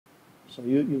So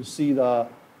you see the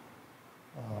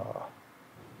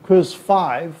quiz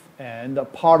 5 and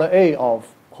part A of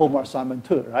homework assignment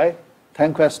 2, right?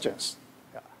 10 questions.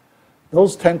 Yeah.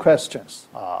 Those 10 questions,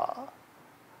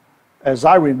 as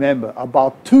I remember,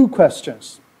 about 2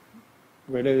 questions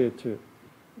related to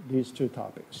these 2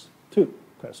 topics. 2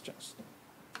 questions.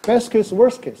 Best case,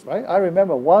 worst case, right? I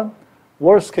remember 1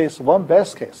 worst case, 1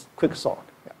 best case, quick sort.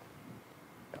 Yeah.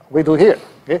 Yeah. We do here,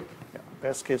 okay? Yeah.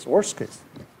 Best case, worst case.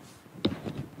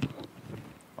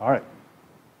 All right.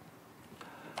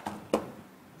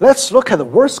 Let's look at the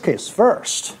worst case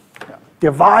first. Yeah.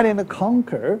 Divide and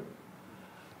conquer.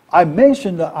 I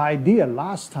mentioned the idea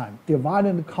last time. Divide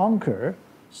and conquer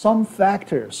some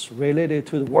factors related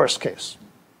to the worst case,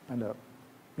 and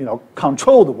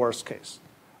control the worst case.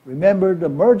 Remember the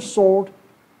merge sort?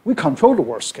 We control the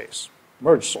worst case,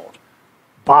 merge sort,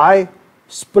 by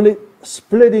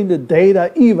splitting the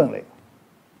data evenly.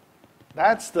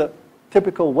 That's the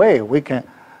typical way we can,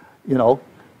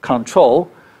 control.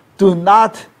 Do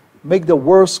not make the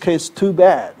worst case too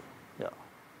bad. Yeah.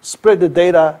 Split the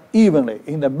data evenly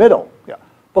in the middle. Yeah.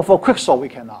 But for quicksort, we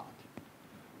cannot.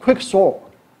 Quicksort,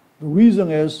 the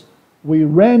reason is we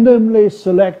randomly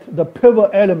select the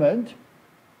pivot element,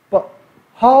 but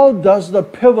how does the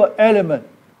pivot element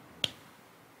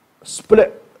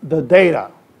split the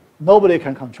data? Nobody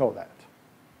can control that.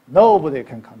 Nobody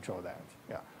can control that.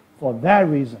 Yeah. For that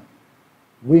reason,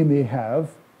 we may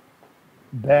have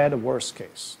bad worst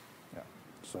case. Yeah.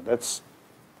 So that's,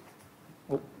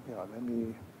 let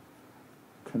me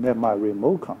connect my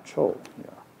remote control. Yeah.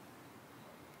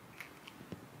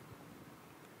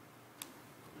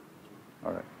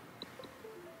 All right.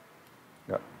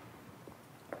 Yeah.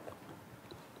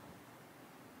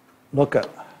 Look at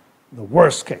the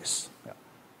worst case. Yeah.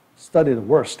 Study the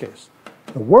worst case.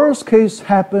 The worst case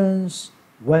happens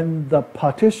when the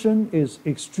partition is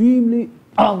extremely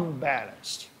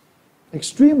unbalanced.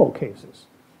 Extremo cases.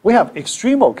 We have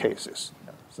extremo cases.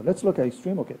 Yeah. So let's look at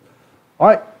extremo case. All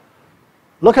right.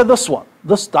 Look at this one,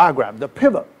 this diagram, the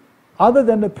pivot. Other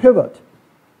than the pivot,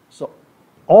 so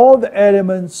all the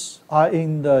elements are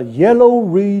in the yellow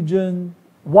region,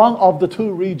 one of the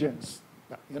 2 regions.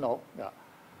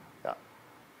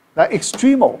 That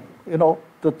extremo,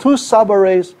 the 2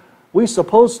 subarrays, we're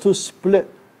supposed to split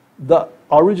the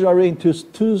original array into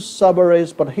 2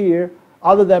 subarrays, but here,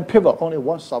 other than pivot, only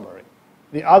 1 subarray.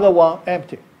 The other one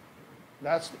empty.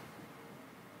 That's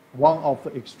one of the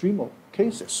extremo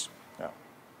cases. Yeah.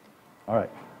 All right.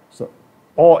 So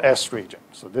all S region.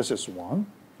 So this is 1.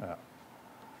 Yeah.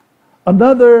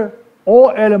 Another,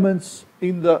 all elements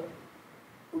in the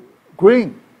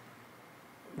green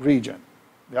region.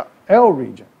 Yeah. L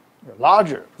region. Yeah.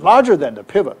 Larger than the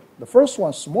pivot. The first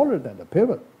one smaller than the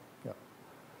pivot. Yeah.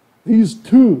 These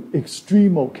 2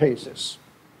 extremo cases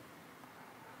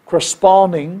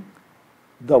corresponding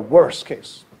the worst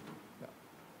case. Yeah.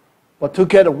 But to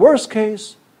get a worst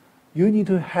case, you need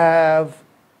to have,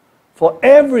 for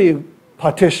every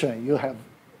partition, you have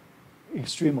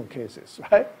extremo cases,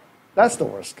 right? That's the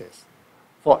worst case.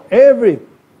 For every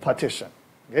partition,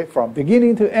 okay, from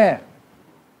beginning to end,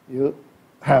 you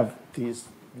have these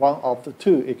one of the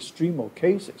 2 extremo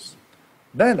cases.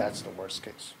 Then that's the worst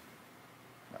case.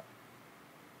 Yeah.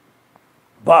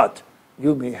 But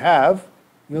you may have,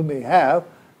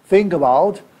 think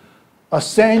about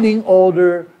ascending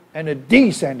order and a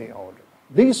descending order.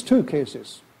 These 2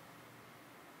 cases,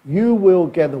 you will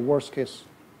get the worst case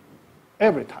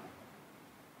every time.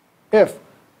 If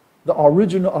the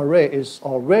original array is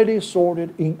already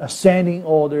sorted in ascending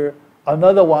order,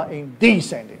 another one in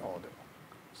descending order.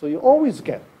 So you always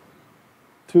get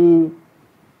 2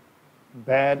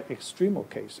 bad extremo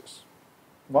cases.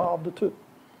 One of the 2.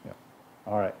 Yeah.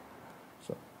 All right.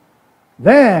 So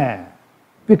then,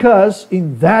 because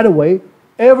in that way,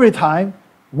 every time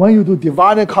when you do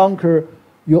divide and conquer,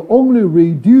 you only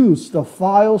reduce the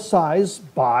file size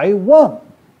by 1.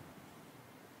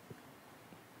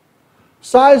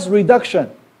 Size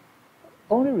reduction,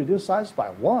 only reduce size by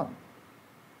 1.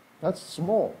 That's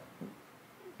small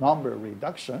number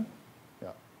reduction. Yeah.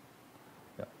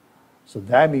 Yeah. So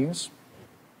that means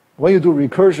when you do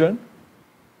recursion,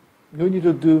 you need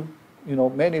to do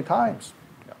many times.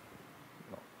 Yeah.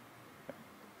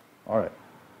 All right.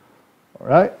 All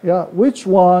right. Yeah. Which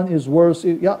one is worse?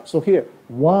 Yeah. So here,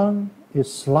 one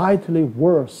is slightly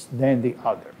worse than the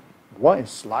other. One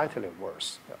is slightly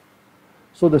worse. Yeah.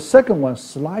 So the second one is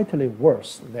slightly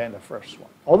worse than the first one.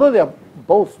 Although they are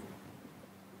both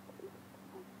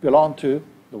belong to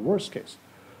the worst case.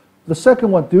 The second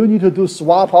one, do you need to do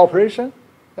swap operation?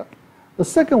 Yeah. The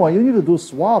second one, you need to do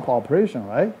swap operation,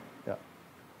 right? Yeah.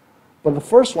 But the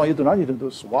first one, you do not need to do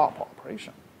swap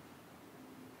operation.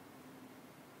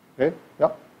 Okay,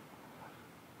 yeah.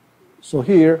 So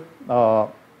here,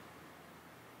 for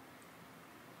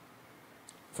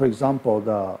example,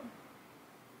 the,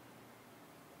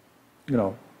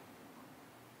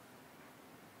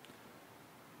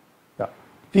 yeah,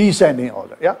 descending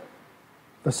order, yeah.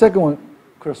 The second one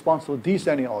corresponds to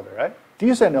descending order, right?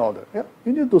 Descending order, yeah.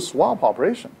 You need to do swap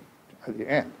operation at the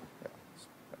end. Yeah.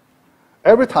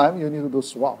 Every time you need to do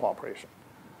swap operation.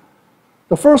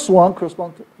 The first one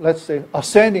corresponds to, let's say,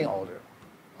 ascending order.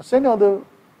 Ascending order,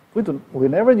 we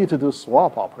never need to do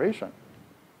swap operation.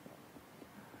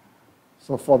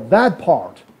 So for that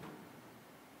part,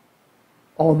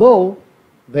 although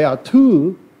there are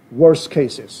two worst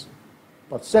cases,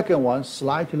 but second one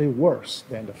slightly worse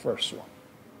than the first one,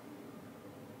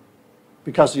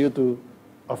 because you do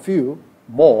a few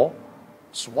more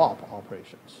swap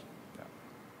operations. Yeah.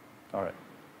 All right.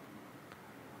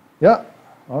 Yeah.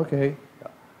 Okay.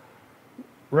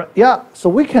 Yeah. Yeah. So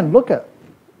we can look at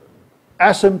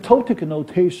asymptotic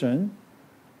notation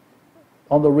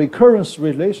on the recurrence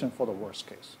relation for the worst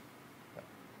case. Yeah.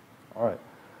 All right.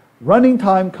 Running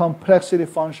time complexity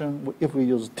function, if we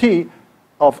use T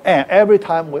of n, every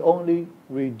time we only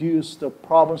reduce the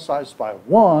problem size by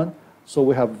 1, so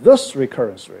we have this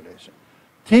recurrence relation.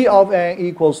 T of n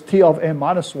equals T of n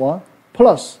minus 1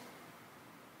 plus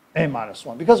n minus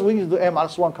 1, because we need to do n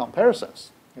minus 1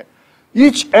 comparisons. Okay.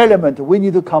 Each element we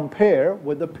need to compare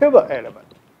with the pivot element.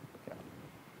 Okay.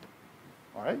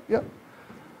 All right, yeah.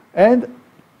 And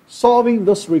solving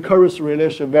this recurrence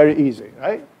relation very easy,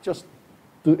 right? Just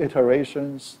do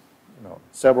iterations,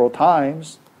 several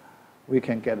times, we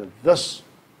can get this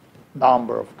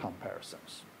number of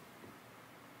comparisons.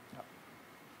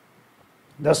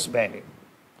 This many.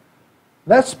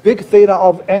 That's big theta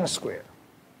of n squared.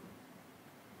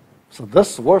 So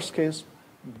this worst case,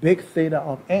 big theta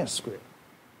of n squared.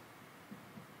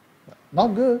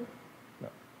 Not good. Yeah.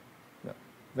 Yeah.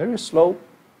 Very slow.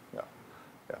 Yeah.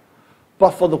 Yeah.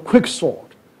 But for the quick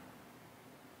sort,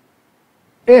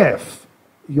 if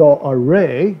your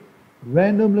array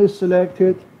randomly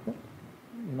selected,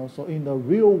 so in the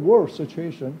real world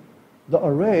situation, the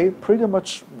array pretty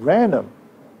much random.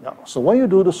 Yeah. So when you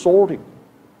do the sorting,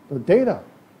 the data,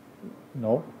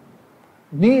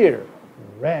 near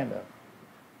random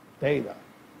data.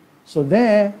 So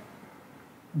then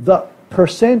the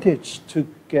percentage to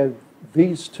get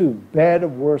these two, bad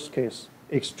worst case,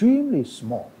 extremely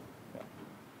small. Yeah.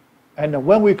 And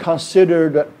when we consider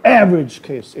the average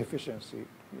case efficiency,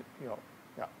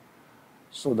 yeah.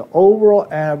 So the overall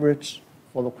average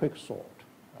for the quick sort,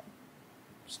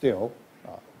 still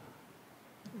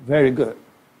very good,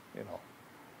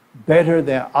 better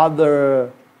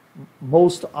than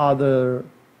most other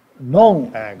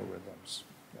known algorithms.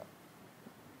 Yeah.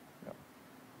 Yeah.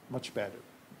 Much better.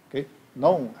 Okay,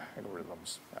 known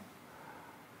algorithms. Yeah.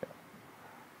 Yeah.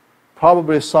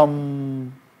 Probably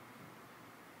some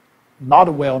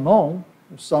not well known,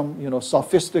 some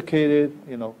sophisticated,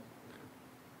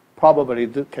 probably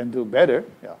can do better.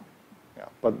 Yeah. Yeah.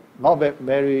 But not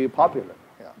very popular.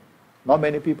 Yeah. Not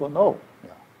many people know. Yeah.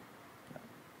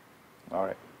 Yeah. All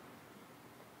right.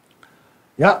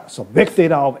 Yeah, so big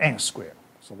theta of n squared.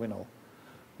 So we know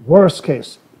worst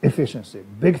case efficiency,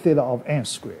 big theta of n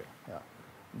squared. Yeah.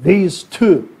 These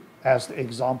two as the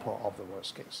example of the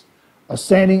worst case.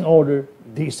 Ascending order,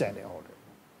 descending order.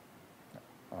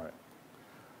 Yeah. All right.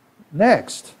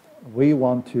 Next, we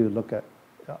want to look at,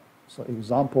 so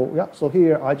example, so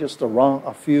here I just run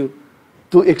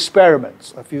do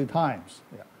experiments a few times.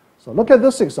 Yeah. So look at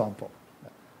this example. Yeah.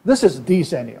 This is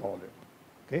descending order.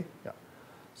 Okay? Yeah.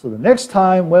 So the next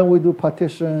time when we do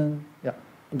partition,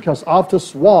 because after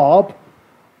swap,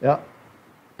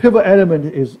 pivot element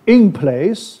is in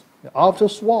place after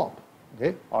swap.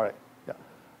 Okay, all right. Yeah.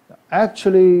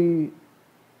 Actually,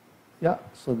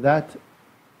 so that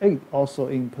 8 also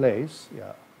in place.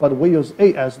 Yeah, but we use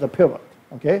 8 as the pivot.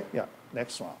 Okay, yeah.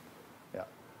 Next one. Yeah.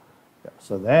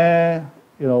 So then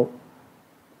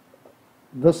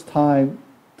this time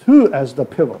 2 as the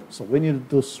pivot. So we need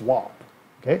to do swap.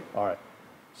 Okay, all right.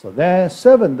 So then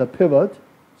 7, the pivot.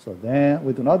 So then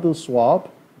we do not do swap.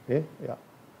 Okay, yeah.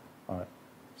 All right.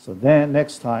 So then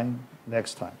next time.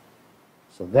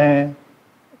 So then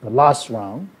the last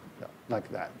round, like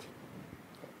that.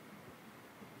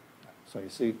 So you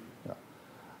see,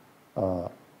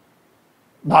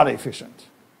 not efficient.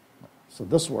 So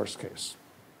this worst case.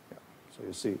 Yeah. So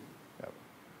you see,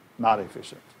 not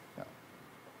efficient. Yeah.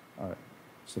 All right.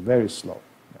 So very slow.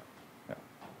 Yeah. Yeah.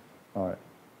 All right.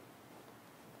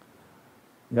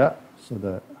 Yeah,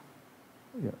 so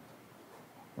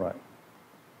right.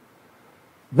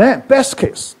 Then best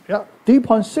case, yeah,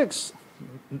 D.6.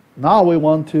 Now we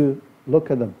want to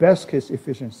look at the best case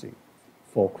efficiency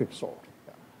for quicksort.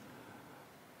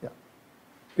 Yeah.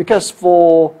 Because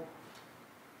for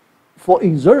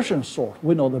insertion sort,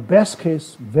 we know the best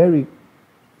case very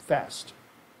fast.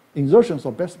 Insertion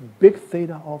sort best big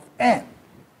theta of n.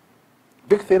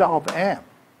 Big theta of n.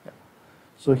 Yeah.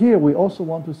 So here we also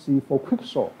want to see for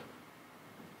quicksort,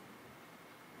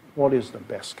 what is the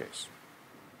best case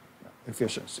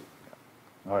efficiency.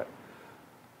 Yeah. All right.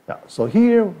 Yeah. So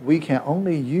here we can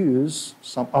only use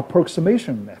some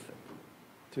approximation method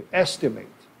to estimate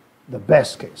the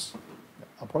best case. Yeah.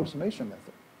 Approximation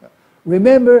method. Yeah.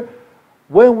 Remember,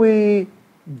 when we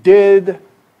did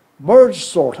merge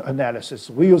sort analysis,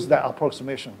 we use that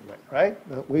approximation way,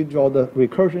 right? We draw the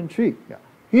recursion tree. Yeah.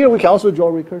 Here we can also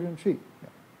draw recursion tree. Yeah.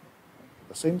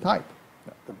 The same type,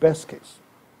 yeah. The best case.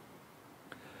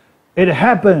 It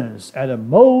happens at the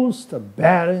most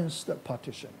balanced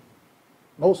partition.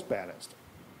 Most balanced.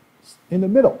 In the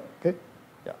middle, okay?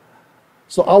 Yeah.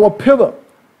 So our pivot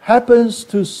happens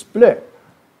to split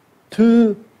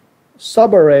two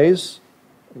subarrays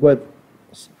with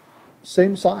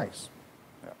same size.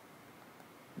 Yeah.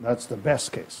 That's the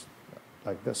best case, yeah.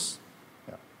 Like this.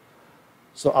 Yeah.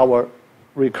 So our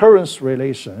recurrence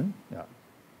relation, yeah,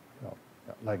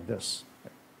 like this.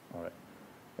 Yeah. All right.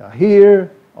 Yeah.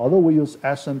 Here, although we use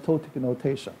asymptotic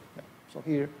notation, yeah. So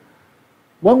here,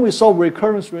 when we solve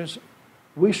recurrence relation,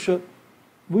 we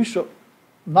should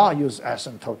not use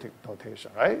asymptotic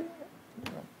notation, right?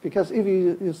 Because if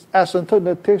you use asymptotic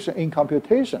notation in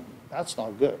computation, that's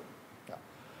not good. Yeah.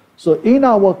 So in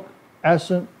our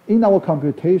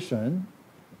computation,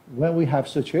 when we have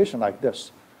situation like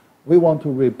this, we want to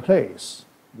replace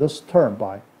this term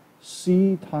by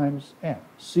C times n.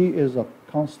 C is a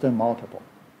constant multiple.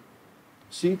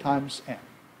 C times n.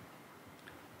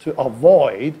 To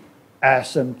avoid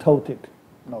asymptotic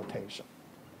notation.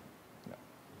 Yeah.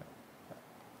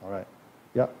 Yeah. All right.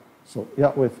 Yeah. So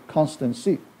yeah, with constant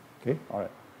C. Okay. All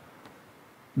right.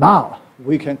 Now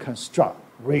we can construct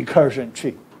recursion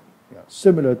tree, yeah,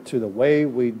 similar to the way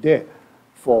we did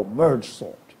for merge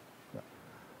sort. Yeah.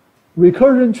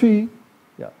 Recursion tree,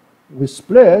 yeah, we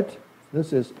split.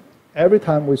 This is every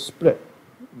time we split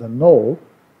the node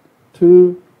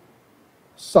to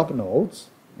subnodes.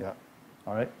 Yeah.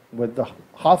 All right. With the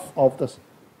half of the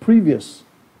previous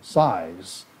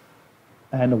size,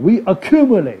 and we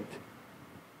accumulate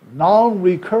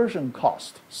non-recursion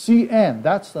cost. Cn,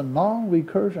 that's the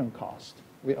non-recursion cost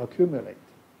we accumulate.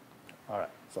 All right,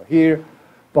 so here,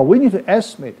 but we need to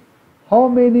estimate how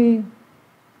many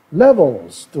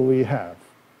levels do we have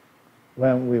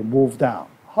when we move down.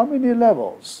 How many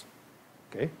levels?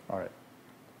 Okay, all right.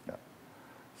 Yeah.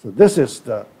 So this is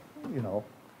the,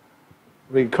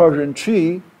 recursion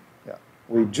tree. Yeah,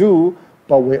 we do,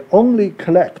 but we only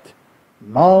collect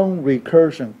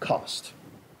non-recursion cost.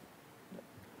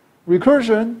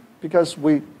 Recursion, because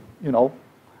we,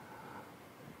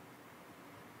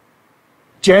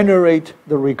 generate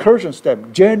the recursion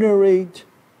step, generate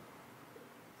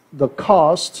the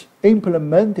cost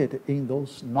implemented in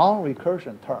those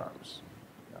non-recursion terms.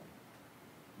 Yeah.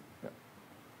 Yeah.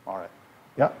 All right.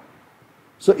 Yeah.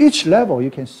 So each level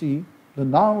you can see the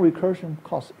non-recursion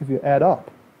cost, if you add up,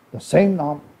 the same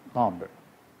number.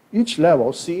 Each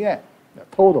level Cn, the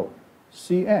total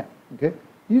Cn, okay?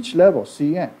 Each level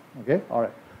Cn, okay? All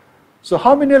right. So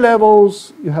how many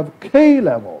levels? You have k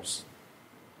levels.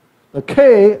 The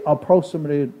k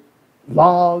approximately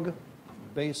log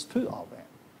base 2 of n.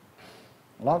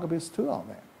 Log base 2 of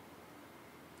n.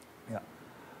 Yeah.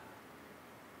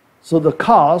 So the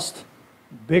cost,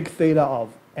 big theta of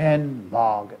n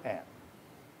log n.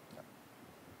 Yeah.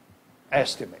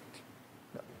 Estimate.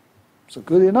 Yeah. So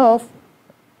good enough.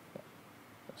 Yeah.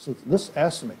 So this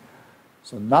estimate.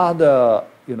 So not the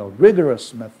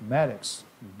rigorous mathematics,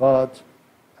 but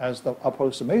as the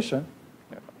approximation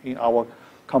in our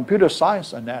computer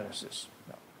science analysis.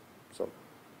 Yeah. So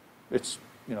it's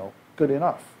good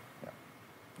enough. Yeah.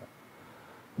 Yeah.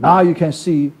 Now you can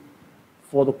see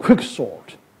for the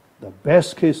quicksort, the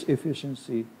best case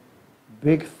efficiency,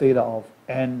 big theta of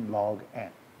n log n.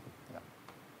 Yeah.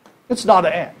 It's not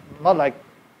n, not like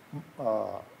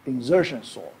insertion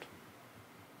sort.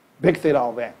 Big theta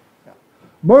of n. Yeah.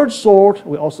 Merge sort,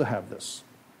 we also have this.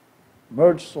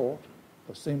 Merge sort,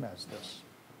 the same as this.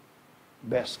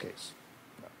 Best case.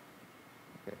 Yeah.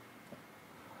 Okay.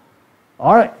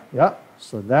 All right, yeah.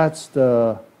 So that's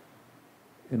the,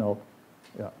 yeah.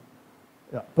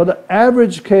 Yeah. But the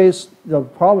average case, the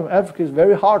problem, average case is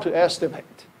very hard to estimate.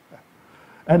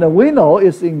 And we know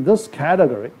it's in this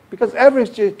category because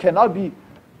average cannot be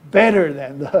better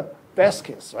than the best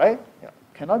case, right? Yeah.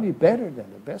 Cannot be better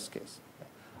than the best case. Yeah.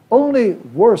 Only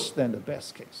worse than the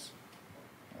best case.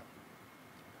 Yeah.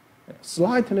 Yeah.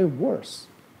 Slightly worse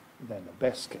than the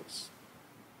best case.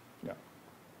 Yeah.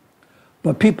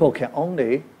 But people can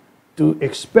only do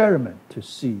experiment to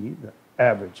see the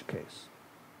average case.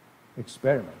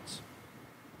 Experiments.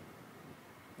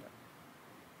 Yeah.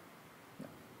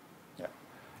 Yeah.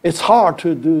 It's hard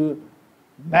to do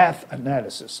math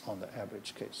analysis on the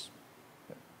average case.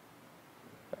 Yeah.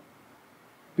 Yeah.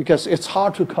 Because it's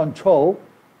hard to control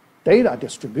data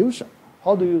distribution.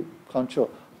 How do you control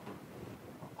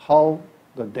how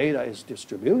the data is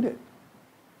distributed?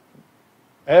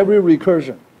 Every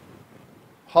recursion,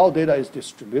 how data is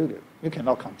distributed, you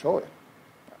cannot control it.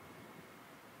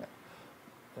 Yeah.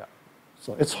 Yeah.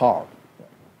 So it's hard. Yeah.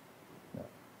 Yeah.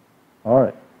 All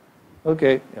right.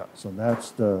 Okay. Yeah. So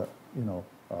that's the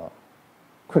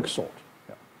quicksort.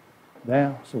 Yeah.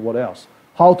 Then so what else?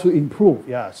 How to improve?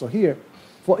 Yeah. So here,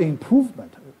 for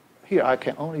improvement, here I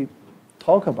can only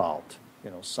talk about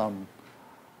some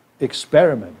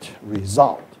experiment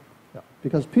result. Yeah.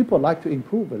 Because people like to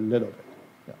improve a little bit.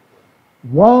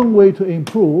 One way to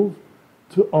improve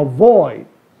to avoid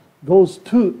those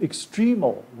two extreme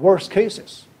worst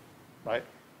cases, right?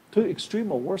 Two extreme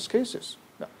worst cases.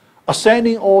 Yeah.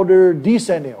 Ascending order,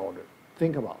 descending order.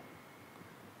 Think about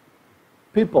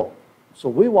it. People. So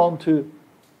we want to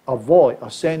avoid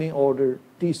ascending order,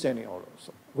 descending order.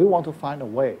 So we want to find a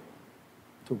way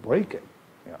to break it.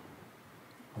 Yeah.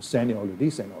 Ascending order,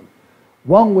 descending order.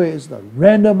 One way is the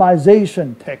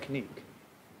randomization technique.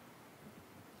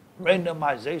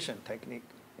 Randomization technique.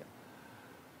 Yeah.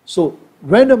 So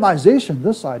randomization,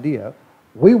 this idea,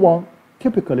 we want,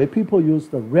 typically people use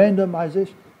the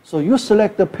randomization. So you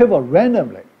select the pivot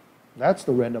randomly. That's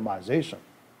the randomization.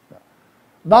 Yeah.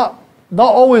 Not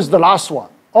always the last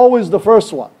one, always the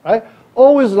first one, right?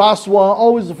 Always last one,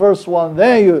 always the first one.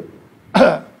 Then you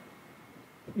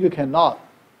you cannot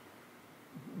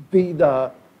be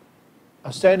the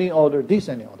ascending order,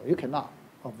 descending order. You cannot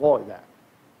avoid that.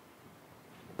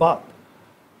 But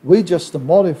we just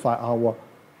modify our,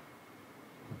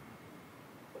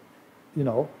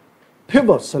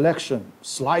 pivot selection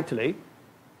slightly.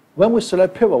 When we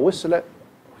select pivot, we select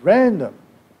random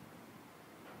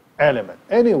element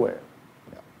anywhere.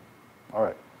 Yeah. All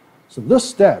right. So this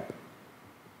step,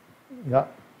 yeah,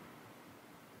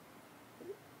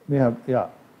 we have, yeah.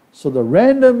 So the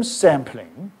random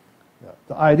sampling, yeah,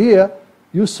 the idea,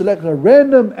 you select a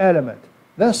random element,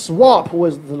 then swap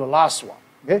with the last one.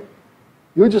 Okay,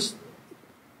 you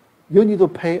need to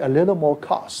pay a little more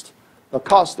cost. The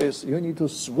cost is you need to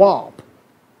swap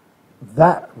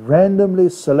that randomly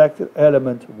selected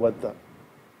element with the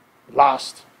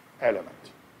last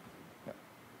element. Yeah.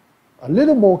 A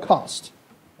little more cost.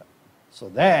 So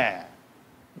then,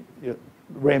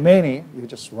 remaining, you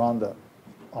just run the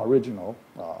original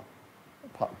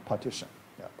partition,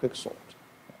 yeah, quicksort.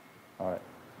 Yeah. All right.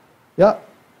 Yeah.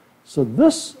 So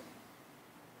this,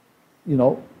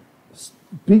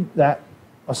 beat that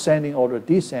ascending order,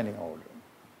 descending order.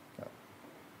 Yeah.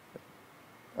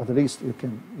 At least you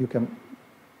can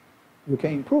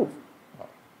improve.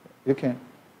 You can,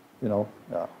 yeah.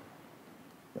 Yeah.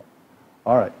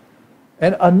 All right.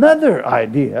 And another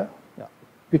idea, yeah,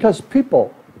 because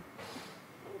people,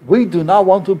 we do not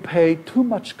want to pay too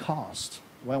much cost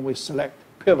when we select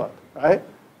pivot, right?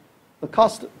 The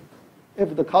cost,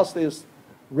 if the cost is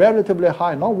relatively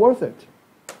high, not worth it.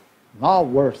 Not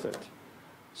worth it.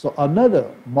 So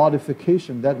another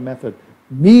modification, that method,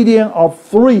 median of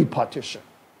 3 partition.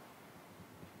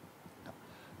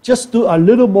 Just do a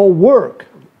little more work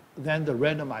than the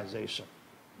randomization.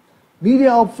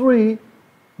 Median of 3,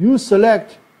 you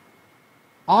select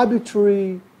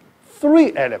arbitrary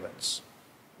 3 elements.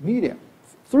 Median,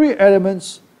 3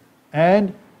 elements,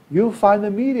 and you find the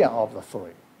median of the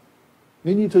 3.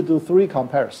 You need to do 3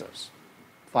 comparisons.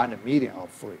 Find the median of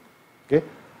 3. Okay?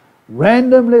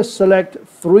 Randomly select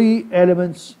 3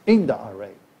 elements in the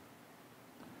array.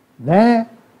 Then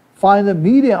find the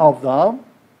median of them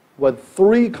with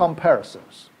 3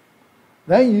 comparisons.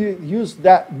 Then you use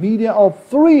that median of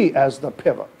 3 as the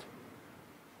pivot.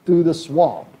 Do the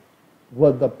swap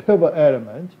with the pivot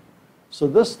element. So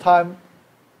this time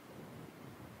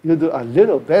you do a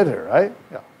little better, right?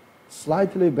 Yeah,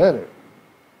 slightly better.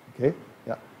 Okay,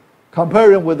 yeah.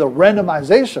 Comparing with the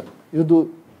randomization, you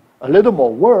do a little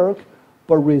more work,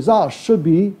 but results should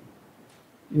be,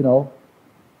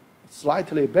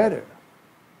 slightly better.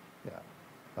 Yeah.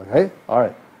 Okay. All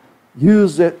right.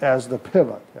 Use it as the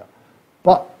pivot. Yeah.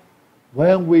 But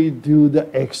when we do the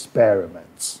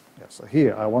experiments, yeah, so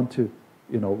here I want to,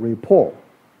 report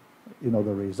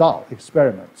the result,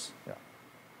 experiments. Yeah.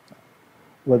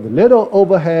 With little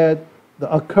overhead,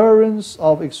 the occurrence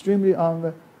of extremely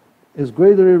is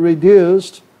greatly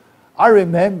reduced. I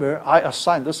remember I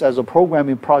assigned this as a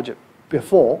programming project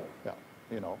before,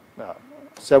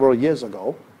 several years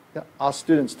ago. Yeah, asked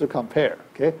students to compare,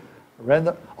 okay,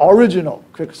 original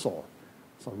quicksort.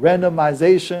 So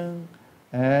randomization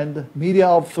and median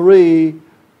of 3,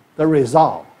 the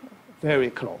result, very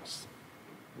close.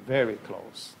 Very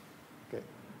close. Okay.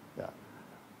 Yeah.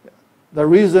 Yeah. The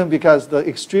reason because the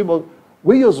extreme,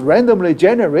 we use randomly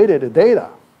generated data.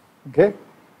 Okay.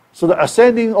 So the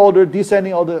ascending order,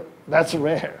 descending order, that's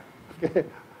rare. Okay.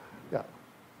 Yeah.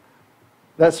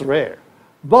 That's rare.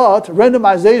 But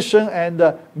randomization and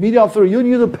median of 3, you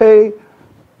need to pay,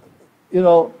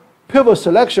 pivot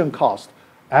selection cost.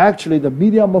 Actually, the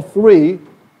median of 3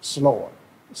 slower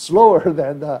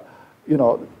than the,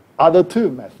 other 2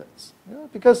 methods. Yeah,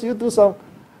 because you do some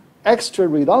extra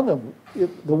redundant,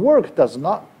 the work does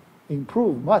not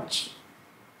improve much.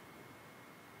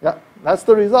 Yeah, that's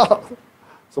the result.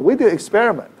 So we did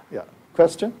experiment. Yeah,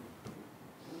 question?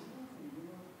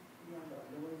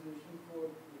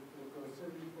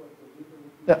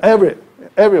 Yeah,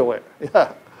 everywhere.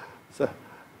 Yeah.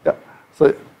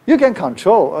 So you can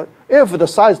control. If the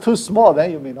size is too small,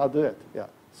 then you may not do it. Yeah.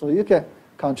 So you can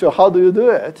control how do you do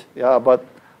it. Yeah. But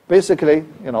basically,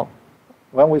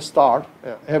 when we start,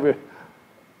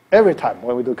 every time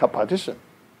when we do competition,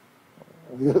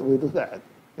 we do that.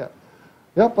 Yeah.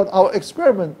 Yeah. But our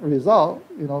experiment result,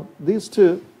 these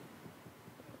two,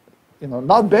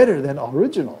 not better than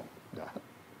original. Yeah.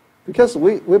 Because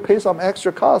we pay some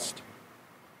extra cost.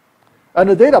 And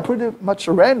the data pretty much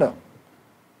random.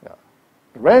 Yeah.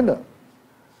 Random.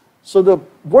 So the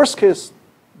worst case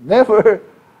never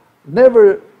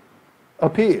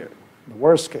appear. The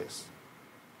worst case.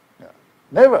 Yeah.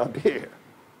 Never appear.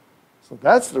 So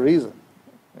that's the reason.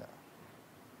 Yeah.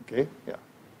 Okay? Yeah.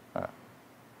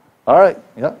 All right.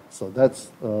 Yeah. So that's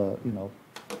the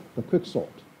quicksort.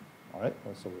 All right.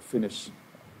 So we finish.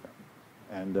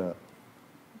 And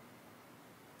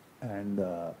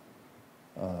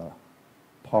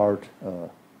part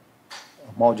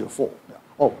module 4. Yeah.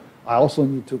 Oh, I also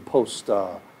need to post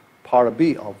part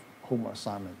B of homework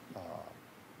assignment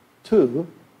 2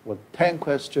 with 10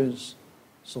 questions.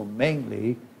 So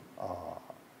mainly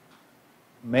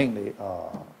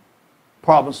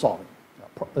problem solving.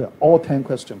 Yeah. All 10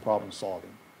 question problem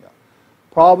solving. Yeah.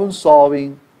 Problem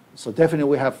solving. So definitely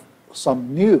we have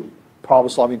some new problem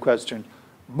solving questions.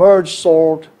 Merge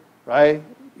sort, right?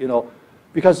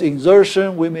 Because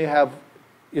insertion we may have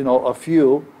a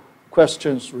few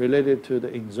questions related to the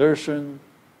insertion,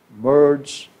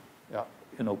 merge,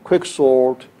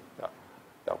 quicksort.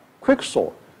 Yeah.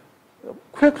 Quicksort.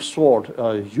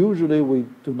 Quicksort, usually we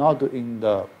do not do in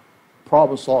the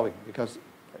problem solving because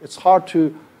it's hard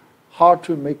to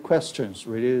make questions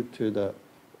related to the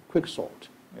quicksort.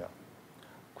 Yeah.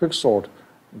 Quicksort,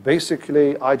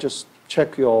 basically I just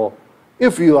check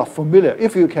if you are familiar,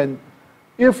 if you can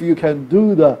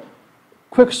do the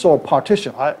quicksort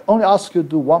partition. I only ask you to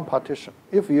do one partition.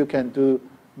 If you can do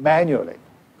manually,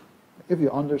 if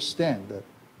you understand the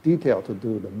detail to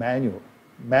do the manually.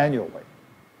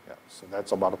 Yeah, so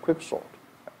that's about a quicksort.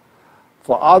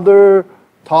 For other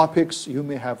topics, you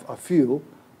may have a few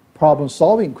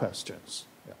problem-solving questions.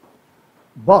 Yeah.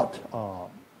 But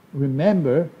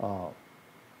remember,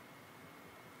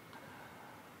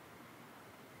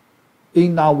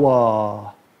 in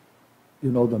our, the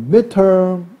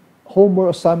midterm homework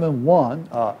assignment 1,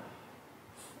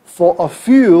 for a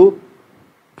few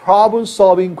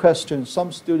problem-solving questions,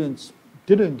 some students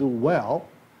didn't do well.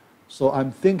 So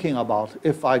I'm thinking about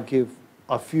if I give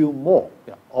a few more.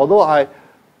 Yeah. Although I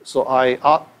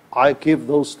give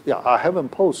those. Yeah, I haven't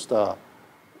posted,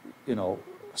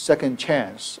 second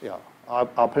chance. Yeah,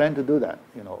 I plan to do that.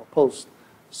 Post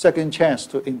second chance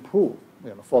to improve.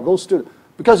 For those students,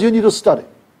 because you need to study.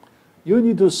 You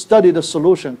need to study the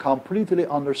solution, completely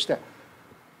understand.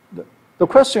 The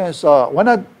question is, when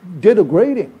I did the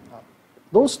grading,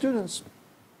 those students,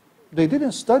 they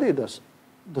didn't study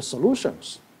the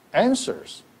solutions,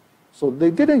 answers. So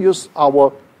they didn't use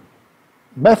our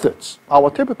methods, our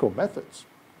typical methods.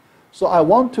 So I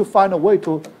want to find a way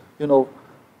to,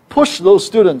 push those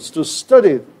students to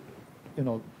study,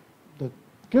 the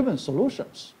given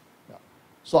solutions. Yeah.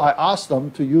 So I asked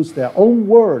them to use their own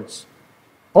words,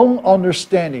 own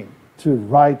understanding to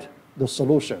write the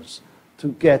solutions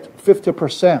to get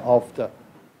 50% of the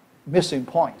missing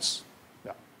points.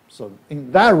 Yeah. So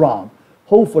in that round,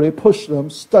 hopefully push them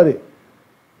study,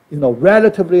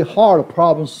 relatively hard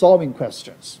problem-solving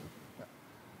questions. Yeah.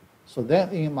 So then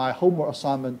in my homework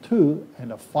assignment 2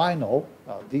 and the final,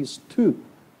 these 2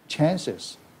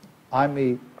 chances, I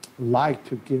may like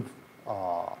to give,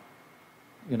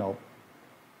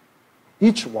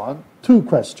 each one 2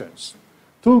 questions.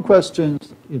 2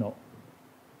 questions,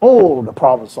 all the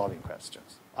problem-solving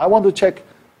questions. I want to check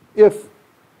if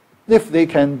they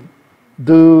can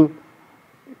do,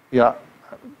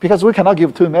 because we cannot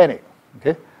give too many,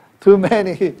 okay? Too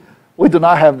many, we do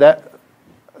not have that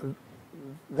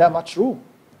much room.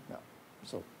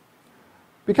 So,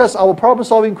 because our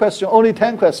problem-solving question, only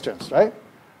 10 questions, right?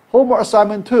 Homework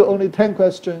assignment 2, only 10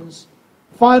 questions.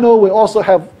 Final, we also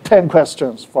have 10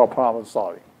 questions for problem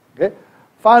solving, okay?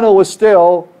 Final, we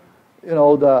still,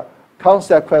 the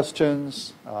concept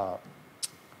questions,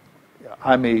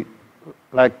 I may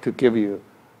like to give you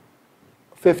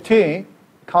 15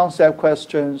 concept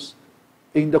questions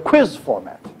in the quiz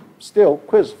format, still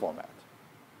quiz format,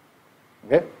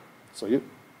 okay? So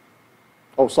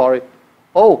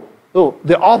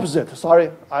the opposite,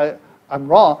 sorry, I'm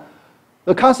wrong.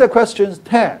 The concept questions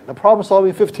 10, the problem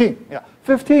solving 15.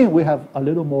 15 we have a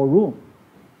little more room.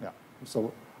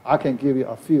 So I can give you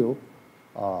a few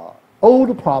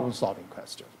old problem solving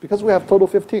questions because we have total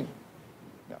 15.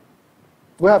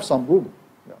 We have some room.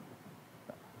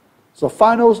 So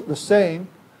finals the same,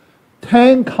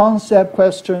 10 concept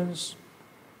questions,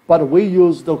 but we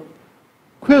use the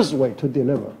quiz way to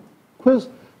deliver.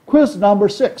 Quiz number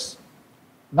 6.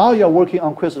 Now you're working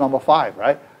on quiz number 5,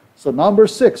 right? So number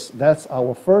 6, that's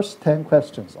our first 10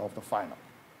 questions of the final.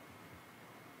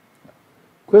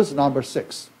 Quiz number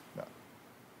 6,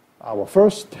 our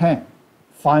first 10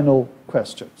 final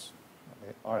questions.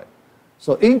 Okay, all right.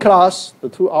 So in class, the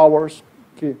 2 hours,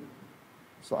 okay,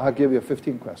 so I'll give you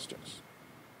 15 questions.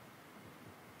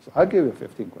 So I'll give you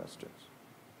 15 questions.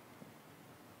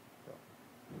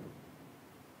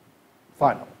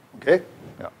 Final, okay?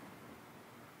 Yeah.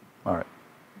 All right.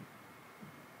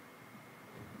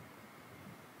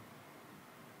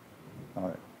 All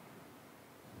right.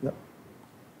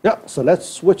 Yeah, so let's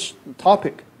switch the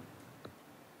topic.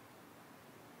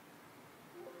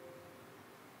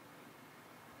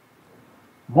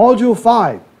 Module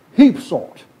 5,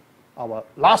 Heapsort, our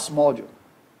last module.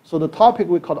 So the topic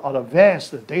we call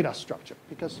advanced data structure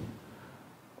because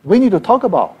we need to talk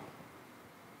about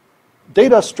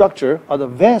data structure,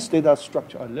 advanced data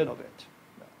structure a little bit.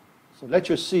 So let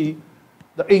you see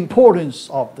the importance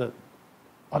of the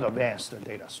advanced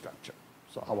data structure.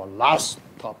 So our last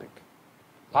topic,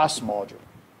 last module.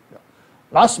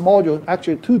 Last module,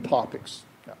 actually 2 topics.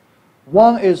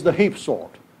 One is the heap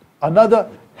sort, another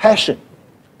hashing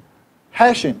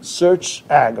search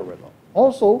algorithm.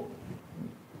 Also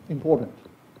important.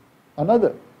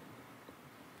 Another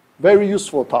very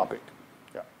useful topic.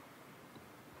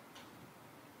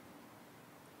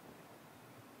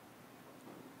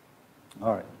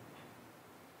 All right.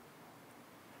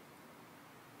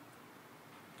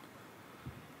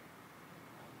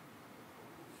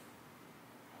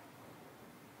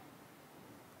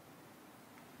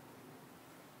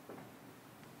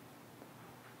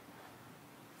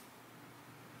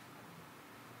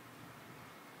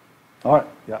 All right,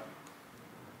 yeah.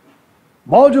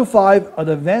 Module 5,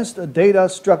 Advanced Data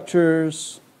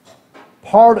Structures,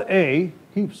 Part A,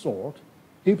 Heapsort.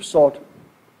 Heapsort,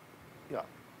 yeah.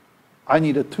 I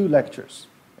needed 2 lectures,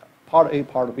 Part A,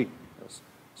 Part B. Yes.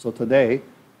 So today,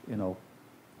 the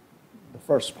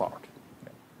first part.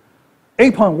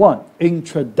 8.1,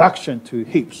 Introduction to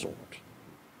Heapsort.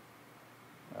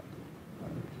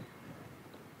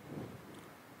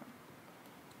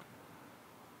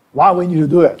 Why we need to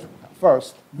do it?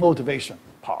 First, motivation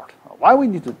part. Why we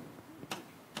need to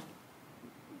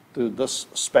do this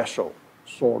special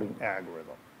sorting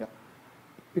algorithm?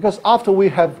 Because after we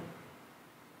have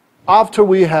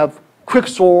quick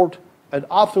sort and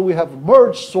after we have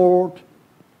merge sort,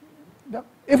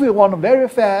 if we want very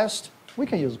fast, we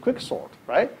can use quick sort,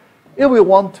 right? If we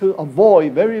want to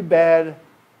avoid very bad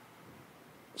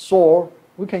sort,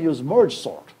 we can use merge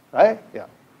sort, right? Yeah.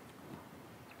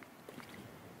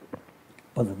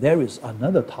 But there is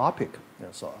another topic.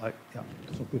 So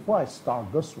before I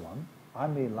start this one, I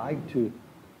may like to,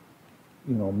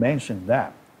 mention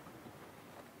that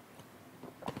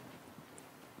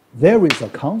there is a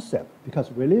concept because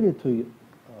related to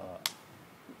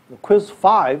the quiz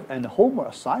 5 and homework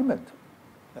assignment.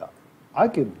 I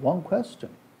give 1 question.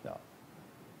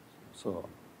 So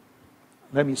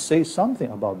let me say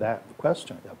something about that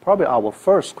question. Probably our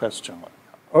first question,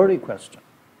 early question.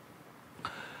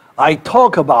 I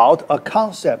talk about a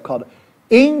concept called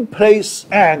in-place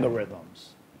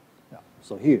algorithms.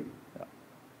 So here,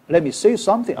 let me say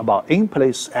something about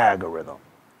in-place algorithm.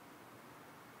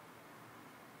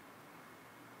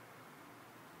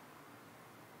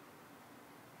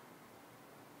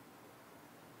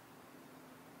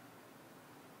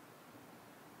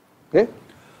 Okay?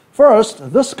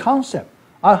 First, this concept,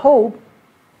 I hope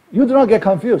you do not get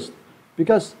confused,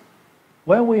 because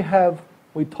when we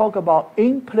talk about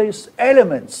in-place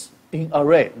elements in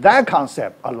array, that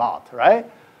concept a lot, right?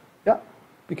 Yeah,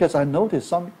 because I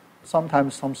notice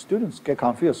sometimes some students get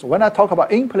confused. When I talk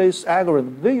about in-place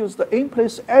algorithm, they use the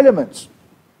in-place elements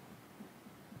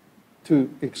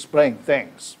to explain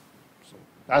things. So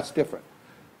that's different.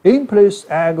 In-place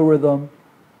algorithm,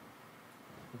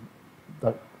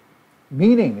 the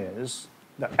meaning is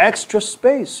the extra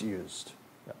space used.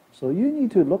 Yeah. So you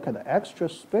need to look at the extra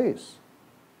space.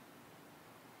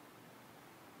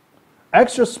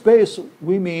 Extra space,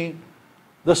 we mean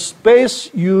the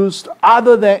space used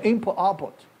other than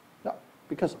input-output. Yeah.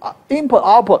 Because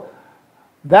input-output,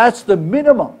 that's the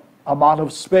minimum amount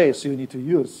of space you need to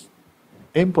use,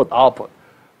 input-output.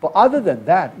 But other than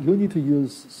that, you need to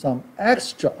use some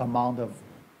extra amount of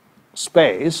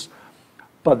space.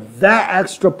 But that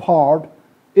extra part,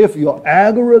 if your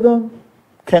algorithm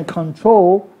can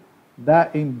control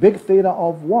that in big theta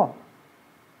of 1,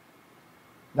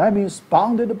 that means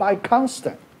bounded by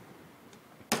constant.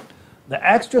 The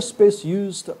extra space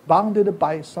used bounded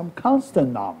by some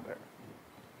constant number.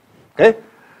 Okay?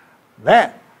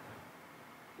 Then,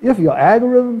 if your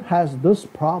algorithm has this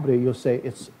property, you say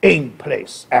it's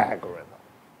in-place algorithm.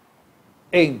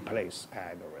 In-place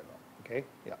algorithm. Okay?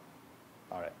 Yeah.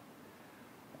 All right.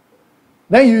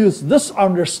 Then you use this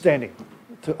understanding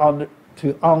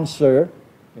to answer,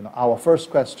 our first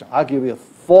question. I'll give you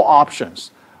 4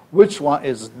 options. Which one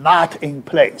is not in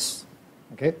place?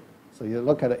 Okay? So you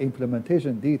look at the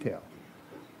implementation detail.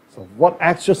 So what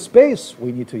extra space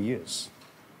we need to use?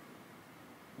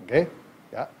 Okay?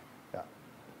 Yeah.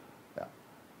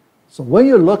 So when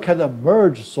you look at the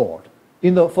merge sort,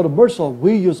 for the merge sort,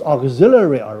 we use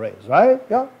auxiliary arrays, right?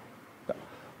 Yeah.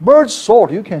 Merge sort,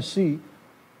 you can see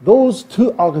those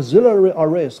 2 auxiliary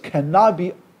arrays cannot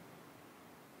be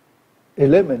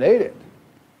eliminated.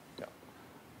 Yeah.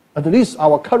 At least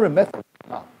our current method.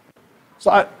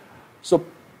 So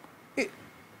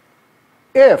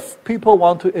if people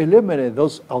want to eliminate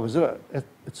those auxiliary,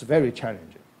 it's very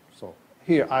challenging. So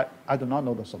here, I do not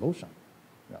know the solution.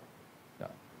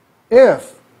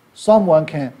 If someone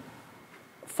can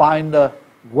find a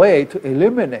way to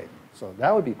eliminate, so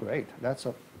that would be great. That's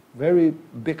a very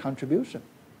big contribution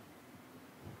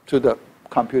to the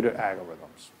computer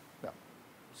algorithms. Yeah.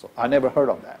 So I never heard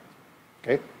of that.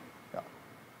 Okay? Yeah.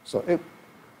 So it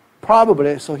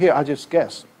probably, so here I just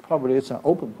guess, probably it's an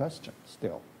open question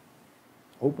still.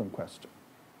 Open question.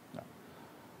 Yeah.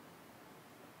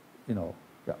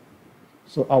 Yeah.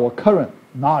 So our current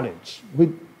knowledge,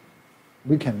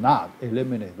 we cannot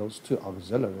eliminate those 2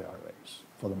 auxiliary arrays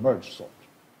for the merge sort.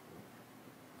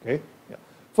 Okay? Yeah.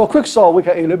 For quicksort, we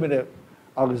can eliminate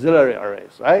auxiliary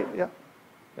arrays, right? Yeah.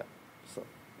 Yeah. So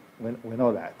we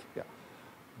know that. Yeah.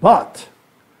 But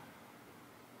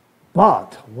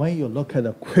when you look at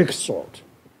the quicksort,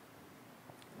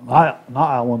 now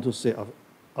I want to say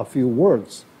a few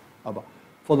words about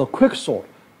for the quicksort.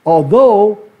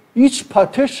 Although each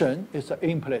partition is an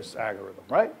in-place algorithm,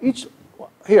 right?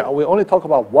 Here, we only talk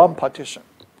about one partition.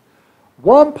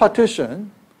 One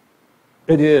partition,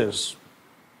 it is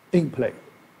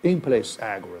in-place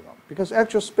algorithm, because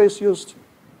extra space used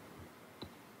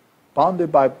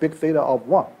bounded by big theta of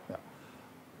 1. Yeah.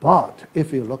 But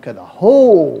if you look at the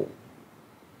whole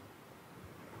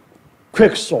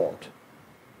quicksort,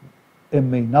 it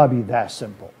may not be that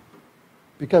simple.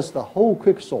 Because the whole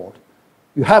quicksort,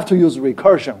 you have to use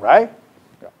recursion, right?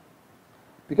 Yeah.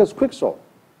 Because quicksort,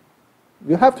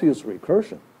 you have to use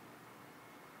recursion.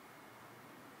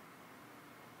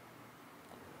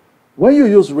 When you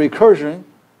use recursion,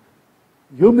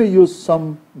 you may use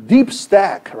some deep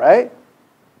stack, right?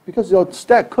 Because your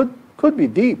stack could be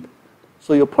deep.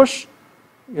 So you push,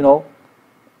 your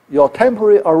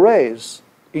temporary arrays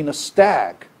in a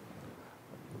stack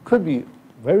could be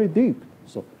very deep.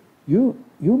 So you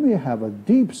may have a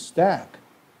deep stack.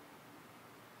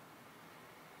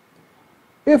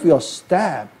 If your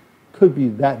stack could be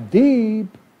that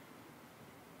deep,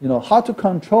 hard to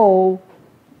control,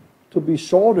 to be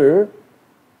shorter.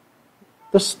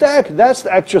 The stack, that's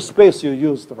the extra space you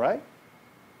used, right?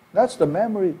 That's the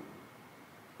memory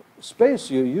space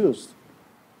you used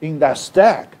in that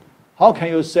stack. How can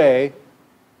you say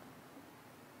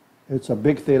it's a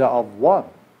big theta of 1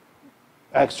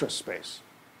 extra space?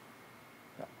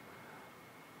 Yeah.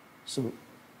 So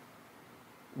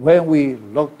when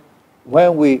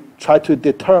we try to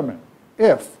determine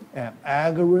if an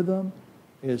algorithm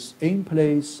is in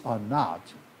place or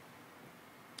not,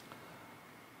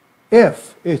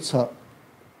 if it's a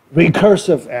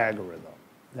recursive algorithm,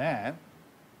 then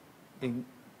in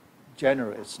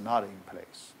general, it's not in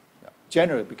place. Yeah.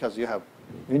 Generally, because you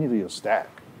need to use stack.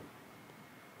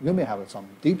 You may have some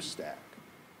deep stack.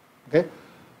 Okay?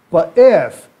 But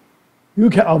if you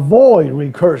can avoid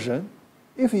recursion,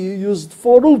 if you use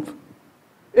for loop,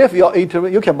 if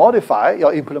you can modify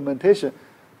your implementation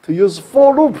to use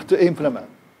for loop to implement,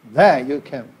 then you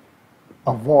can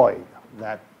avoid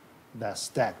that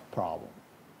stack problem,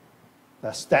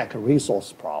 that stack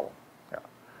resource problem. Yeah.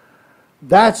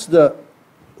 That's the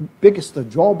biggest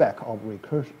drawback of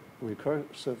recursive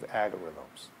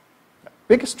algorithms.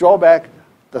 Biggest drawback,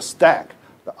 the stack,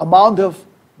 the amount of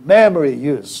memory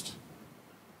used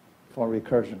for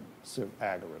recursive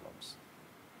algorithms.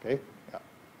 Okay? Yeah.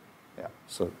 Yeah.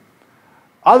 So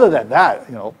other than that,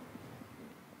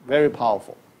 very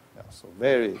powerful. Yeah. So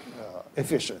very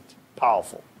efficient,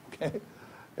 powerful. Okay?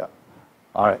 Yeah.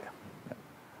 All right.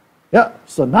 Yeah.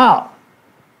 So now,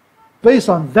 based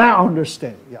on that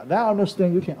understanding,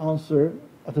 you can answer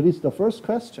at least the first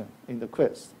question in the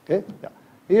quiz. Okay? Yeah.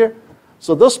 Here,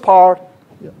 so this part,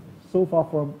 so far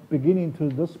from beginning to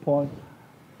this point,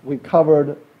 we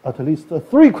covered at least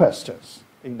 3 questions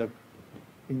in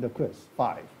the quiz.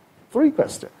 5. 3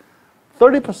 questions.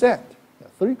 30%. Yeah,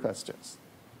 3 questions.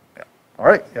 Yeah. All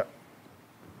right. Yeah.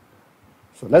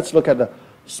 So let's look at the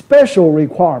special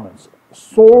requirements.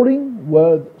 Sorting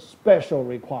with special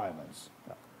requirements.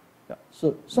 Yeah. Yeah.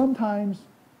 So sometimes,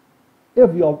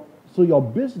 your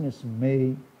business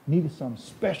may need some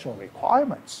special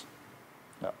requirements.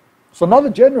 Yeah. So not the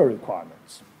general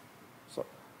requirements.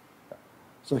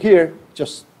 So here,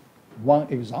 just one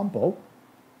example.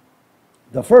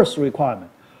 The first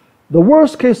requirement. The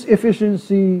worst case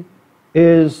efficiency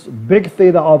is big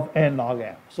theta of n log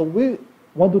n. So we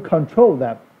want to control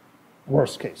that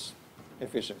worst case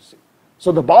efficiency.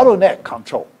 So the bottleneck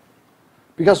control.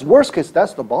 Because worst case,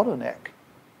 that's the bottleneck.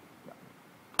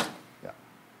 Yeah.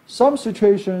 Some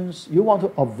situations, you want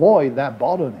to avoid that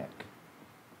bottleneck.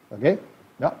 Okay?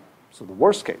 Yeah. So the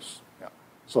worst case. Yeah.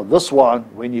 So this one,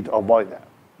 we need to avoid that.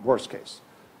 Worst case.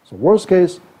 So worst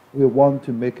case, we want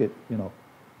to make it,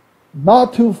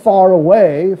 not too far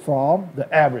away from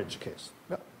the average case.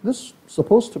 Yeah. This is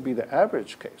supposed to be the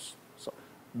average case. So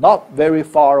not very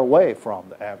far away from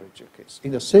the average case.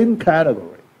 In the same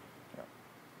category. Yeah.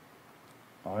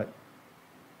 All right.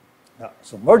 Yeah.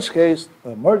 So merge case,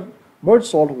 merge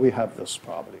sort, we have this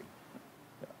property.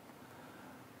 Yeah.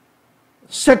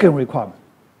 Second requirement,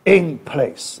 in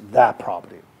place, that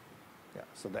property. Yeah.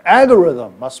 So the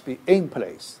algorithm must be in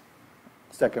place.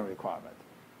 Second requirement.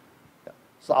 Yeah.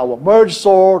 So our merge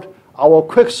sort, our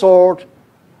quick sort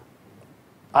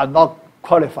are not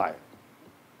qualified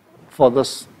for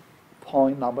this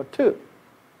point number 2.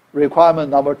 Requirement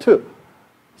number 2.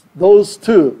 Those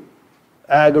 2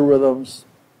 algorithms,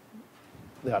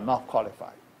 they are not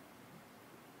qualified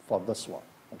for this one.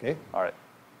 Okay? All right.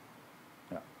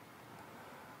 Yeah.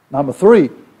 Number 3,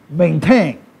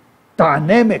 maintain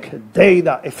dynamic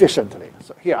data efficiently.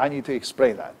 So here I need to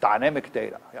explain that. Dynamic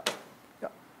data. Yeah. Yeah.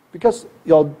 Because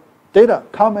your data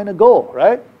come and go,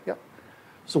 right? Yeah.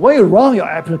 So when you run your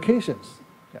applications,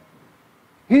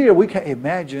 here we can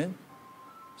imagine,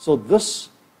 so this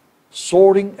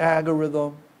sorting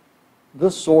algorithm,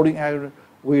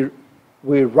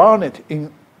 we run it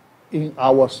in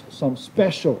our some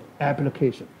special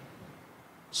application,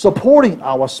 supporting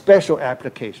our special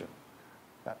application.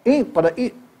 But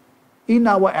in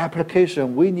our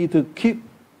application, we need to keep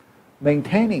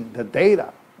maintaining the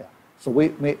data. Yeah. So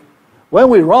when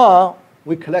we run,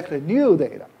 we collect new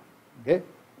data, okay,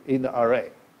 in the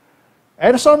array.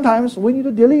 And sometimes we need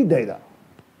to delete data.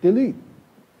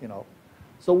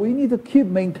 So we need to keep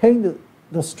maintaining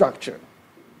the structure.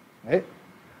 Okay?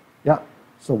 Yeah.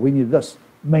 So we need this.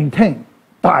 Maintain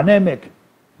dynamic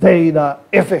data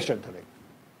efficiently.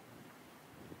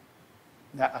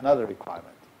 That's another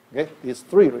requirement. Okay? These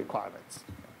 3 requirements.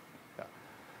 Yeah.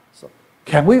 So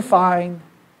can we find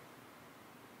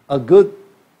a good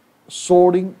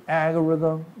sorting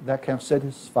algorithm that can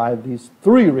satisfy these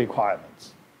 3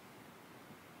 requirements?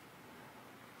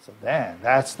 So then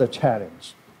that's the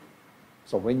challenge.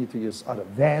 So we need to use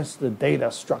advanced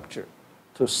data structure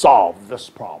to solve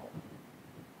this problem.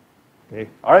 Okay,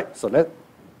 all right, so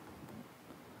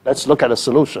let's look at a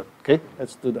solution. Okay,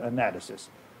 let's do the analysis.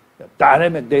 Yeah,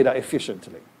 dynamic data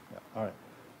efficiently. Yeah, all right,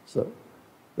 so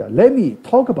let me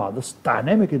talk about this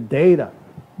dynamic data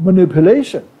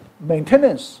manipulation,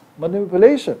 maintenance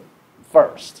manipulation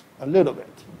first, a little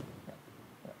bit.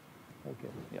 Okay,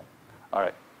 yeah, all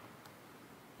right.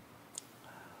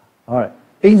 All right,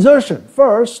 insertion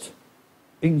first.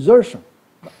 Insertion.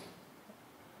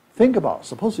 Think about,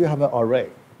 suppose you have an array,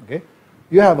 okay?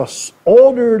 you have an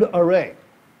ordered array.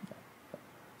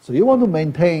 So you want to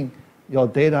maintain your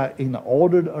data in an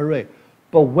ordered array.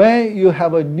 But when you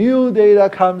have a new data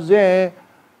comes in,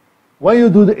 when you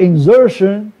do the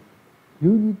insertion,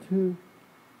 you need to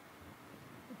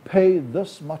pay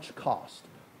this much cost,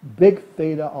 big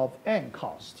theta of n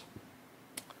cost.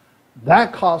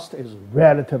 That cost is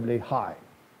relatively high.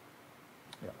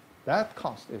 Yeah, that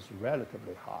cost is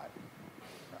relatively high.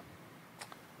 Yeah.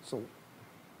 So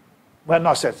we're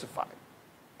not satisfied.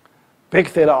 Big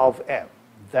theta of n,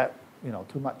 that,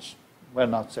 too much. We're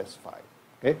not satisfied.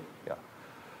 Okay? Yeah.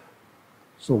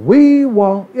 So we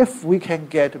want, if we can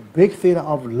get big theta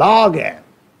of log n,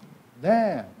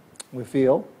 then we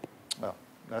feel, well,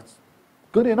 that's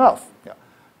good enough. Yeah.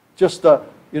 Just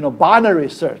binary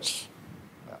search.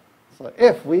 Yeah. So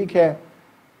if we can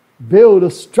build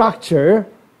a structure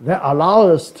that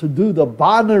allows us to do the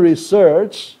binary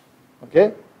search,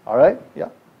 okay, all right, yeah,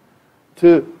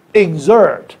 to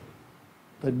insert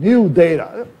the new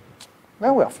data,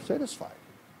 then we are satisfied.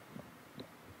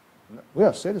 We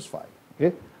are satisfied.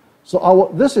 Okay,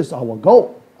 so this is our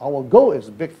goal. Our goal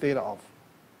is big theta of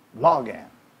log n.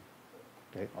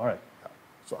 Okay, all right.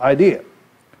 So idea.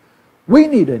 We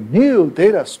need a new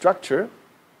data structure,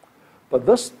 but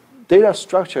this data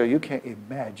structure, you can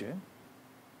imagine,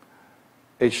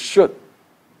 it should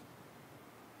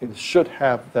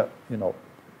have the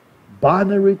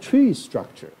binary tree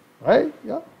structure, right?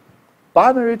 Yeah,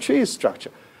 binary tree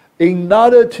structure. In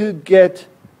order to get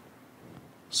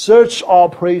search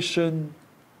operation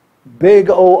big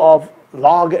O of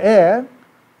log n,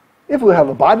 if we have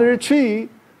a binary tree,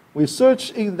 we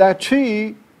search in that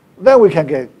tree, then we can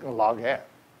get a log n.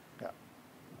 Yeah.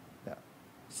 Yeah.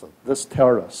 So this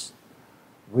tells us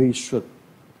we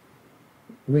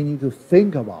need to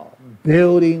think about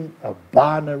building a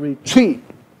binary tree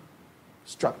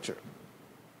structure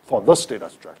for this data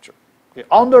structure. Okay.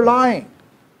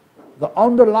 The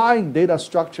underlying data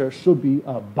structure should be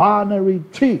a binary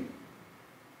tree.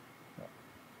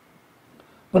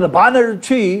 But a binary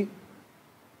tree,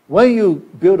 when you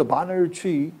build a binary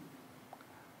tree,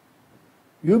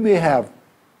 you may have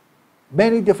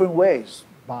many different ways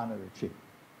binary tree.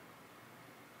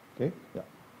 Okay? Yeah.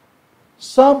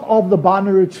 Some of the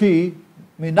binary tree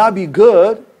may not be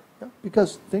good, yeah,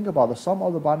 because think about the sum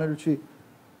of the binary tree.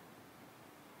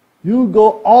 You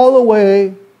go all the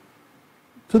way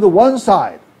to the one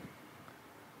side.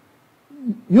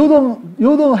 You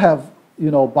don't have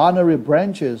binary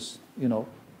branches.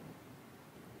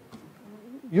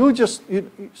 You just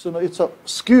it's a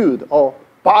skewed or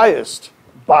biased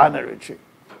binary tree.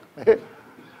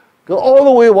 Go all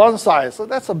the way one side, so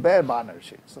that's a bad binary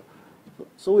tree.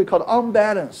 So we call it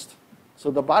unbalanced.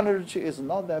 So the binary tree is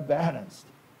not that balanced.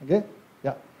 Okay?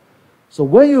 Yeah. So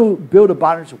when you build a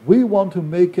binary tree, we want to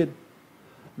make it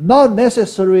not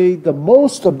necessarily the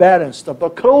most balanced,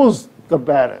 but close the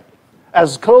balance,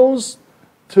 as close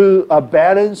to a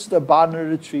balanced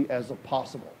binary tree as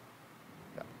possible.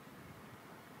 Yeah.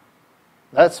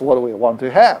 That's what we want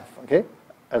to have. Okay,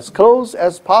 as close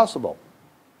as possible,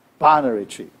 binary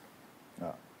tree.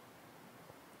 Yeah.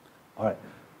 All right,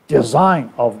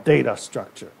 design of data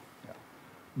structure. Yeah.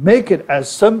 Make it as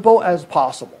simple as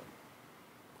possible.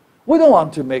 We don't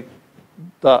want to make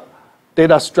the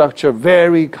data structure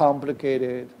very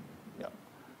complicated. Yeah.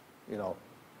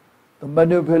 The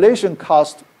manipulation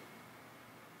cost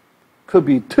could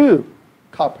be too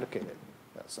complicated.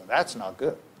 Yeah, so that's not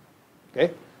good.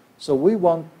 Okay? So we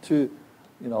want to,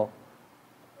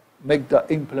 make the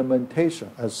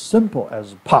implementation as simple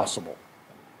as possible.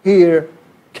 Here,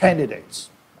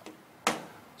 candidates.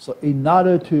 So in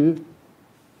order to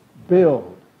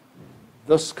build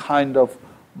this kind of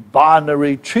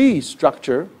binary tree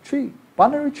structure,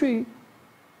 binary tree,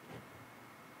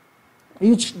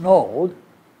 each node,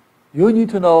 you need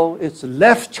to know its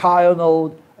left child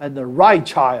node and the right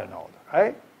child node,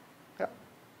 right? Yeah.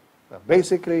 So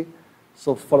basically,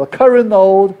 so for the current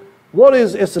node, what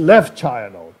is its left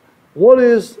child node? What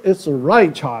is its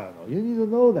right child node? You need to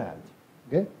know that,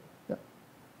 okay? Yeah.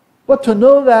 But to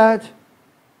know that,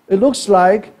 it looks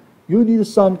like you need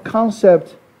some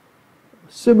concept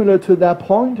similar to that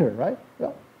pointer, right?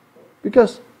 Yeah.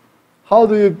 Because how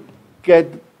do you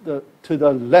get to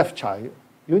the left child?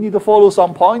 You need to follow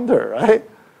some pointer, right?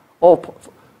 Or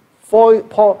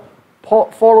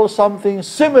follow something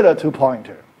similar to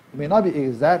pointer. It may not be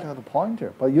exact as a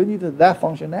pointer, but you need that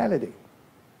functionality.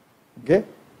 Okay?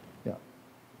 Yeah.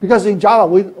 Because in Java,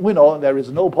 we know there is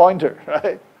no pointer,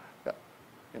 right? Yeah.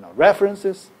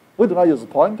 References, we do not use a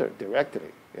pointer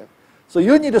directly. Yeah. So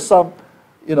you need some,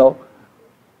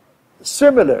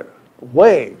 similar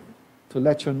way to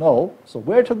let you know, so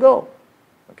where to go.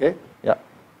 Okay? Yeah.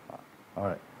 All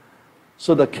right.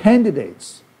 So the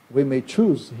candidates we may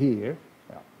choose here,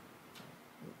 yeah,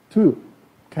 two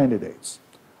candidates.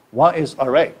 One is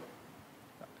array.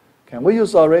 Can we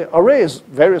use array? Array is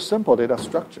very simple data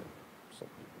structure. So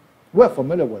we're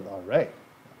familiar with array.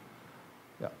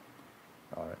 Yeah.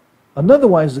 All right. Another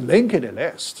one is linked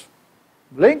list.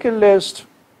 Linked list,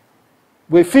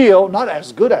 we feel not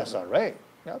as good as array.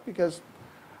 Yeah, because,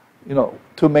 you know,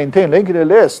 to maintain linked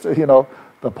list, you know,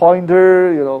 the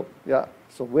pointer, you know, yeah.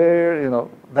 So where, you know,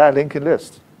 that linked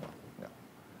list. Yeah.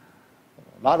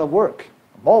 A lot of work,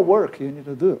 more work you need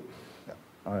to do. Yeah.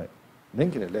 All right.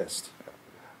 Linked list.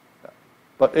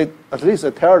 But at least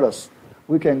it tells us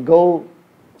we can go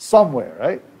somewhere,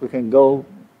 right? We can go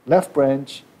left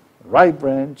branch, right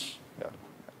branch. Yeah.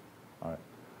 All right.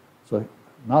 So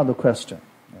now the question.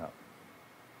 Yeah.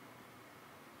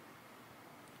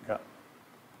 Yeah.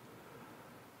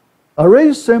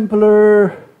 Array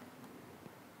simpler.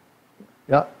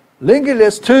 Yeah. Linked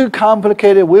list too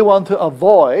complicated. We want to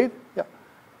avoid. Yeah.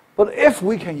 But if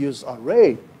we can use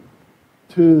array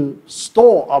to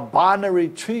store a binary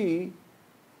tree,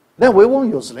 then we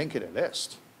won't use linked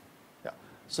list. Yeah.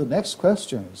 So next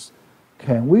question is,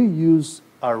 can we use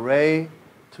array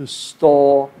to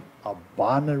store a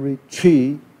binary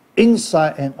tree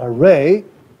inside an array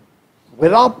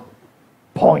without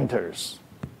pointers?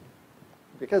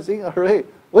 Because in array,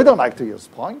 we don't like to use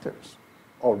pointers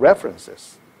or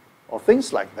references or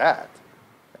things like that.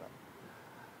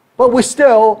 But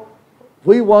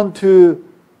we want to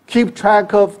keep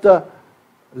track of the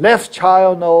left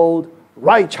child node,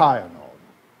 right child node.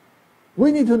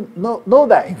 We need to know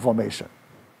that information.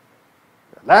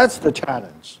 That's the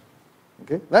challenge.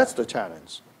 Okay, that's the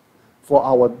challenge for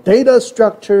our data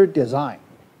structure design.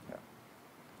 Yeah.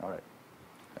 All right.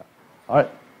 Yeah. All right.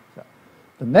 Yeah.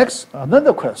 The next,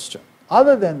 another question.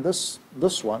 Other than this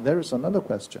one, there is another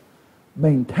question.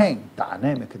 Maintain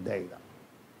dynamic data.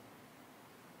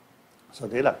 So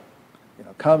data, you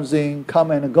know, comes in,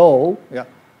 come and go. Yeah.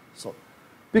 So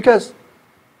because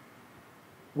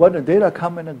when the data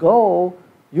come and go,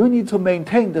 you need to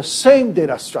maintain the same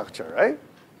data structure, right?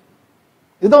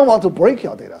 You don't want to break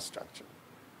your data structure.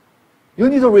 You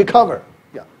need to recover.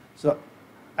 Yeah. So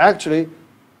actually,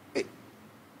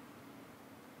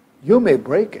 you may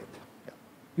break it. Yeah.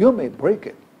 You may break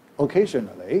it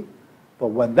occasionally, but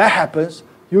when that happens,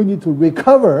 you need to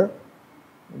recover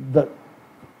the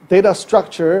data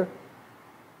structure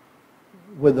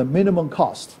with the minimum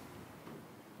cost.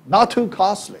 Not too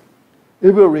costly.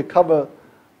 If you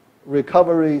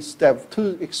recovery step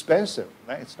too expensive,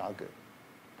 then it's not good.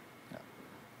 Yeah.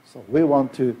 So we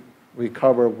want to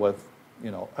recover with,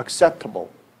 you know, acceptable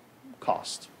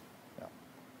cost. Yeah.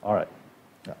 All right.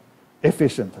 Yeah.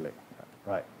 Efficiently. Yeah.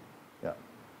 Right. Yeah.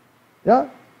 Yeah.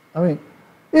 I mean,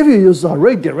 if you use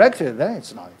array directed, then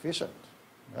it's not efficient.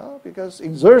 Yeah? Because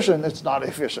insertion is not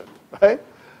efficient, right?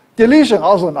 Deletion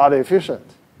also not efficient.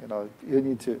 You know, you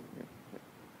need to,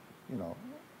 you know,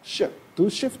 do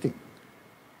shifting.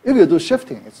 If you do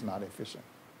shifting, it's not efficient.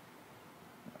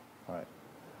 All right.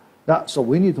 Now, so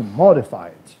we need to modify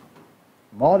it.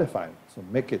 Modify it to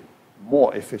make it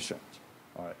more efficient.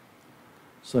 All right.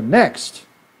 So next,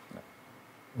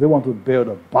 we want to build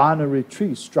a binary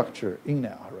tree structure in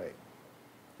an array.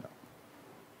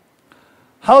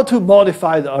 How to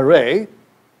modify the array?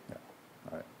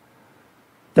 All right.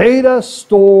 Data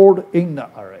stored in the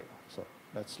array. So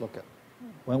let's look at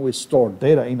when we store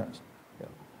data in it. Yeah.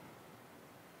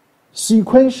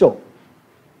 Sequential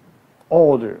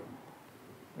order,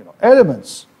 you know,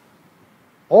 elements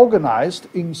organized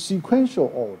in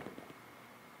sequential order.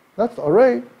 That's the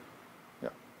array. Yeah.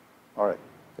 All right.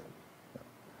 Yeah. Yeah.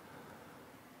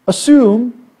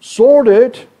 Assume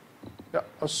sorted. Yeah.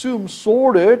 Assume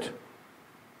sorted.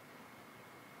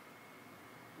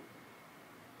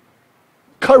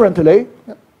 Currently,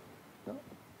 yeah. Yeah.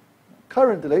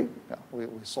 Currently, yeah, we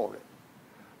sort it.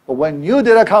 But when new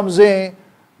data comes in,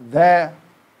 then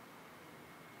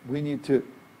we need to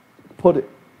put a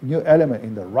new element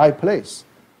in the right place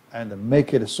and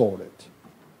make it sorted.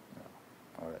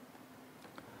 Yeah. All right.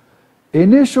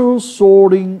 Initial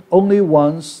sorting only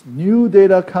once new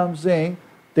data comes in,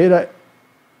 data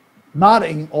not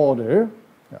in order,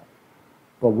 yeah.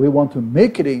 But we want to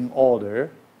make it in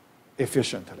order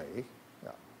efficiently.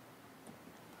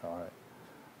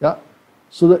 Yeah,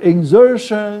 so the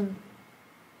insertion,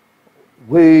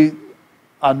 we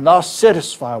are not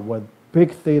satisfied with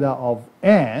big theta of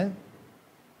n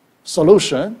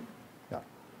solution, yeah,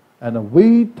 and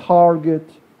we target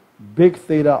big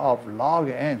theta of log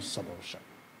n solution.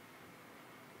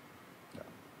 Yeah,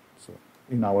 so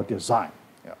in our design,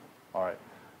 yeah, all right.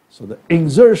 So the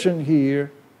insertion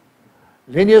here,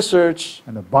 linear search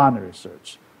and a binary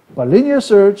search. But linear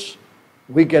search,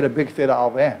 we get a big theta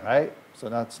of n, right? So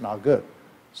that's not good.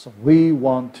 So we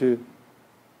want to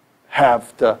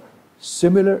have the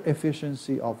similar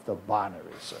efficiency of the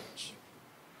binary search.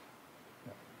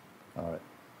 Yeah. All right.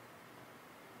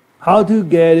 How to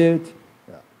get it?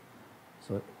 Yeah.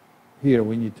 So here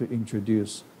we need to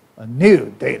introduce a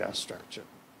new data structure.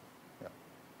 Yeah.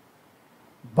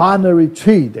 Binary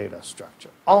tree data structure.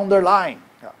 Underlying.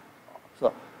 Yeah.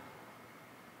 So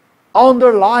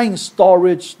underlying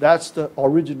storage, that's the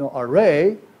original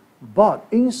array. But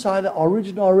inside the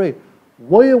original array,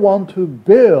 we want to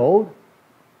build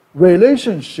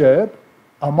relationship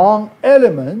among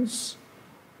elements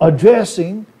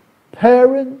addressing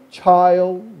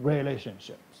parent-child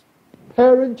relationships.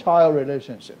 Parent-child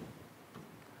relationship.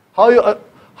 How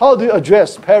do you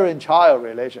address parent-child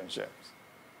relationships?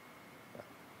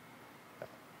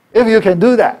 If you can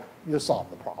do that, you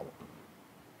solve the problem.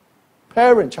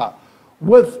 Parent-child,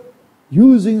 with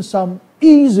using some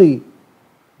easy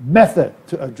method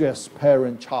to address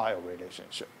parent-child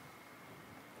relationship.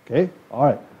 Okay, all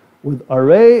right. With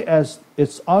array as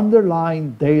its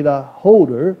underlying data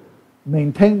holder,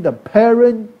 maintain the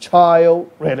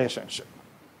parent-child relationship.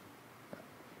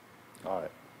 All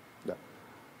right. Yeah.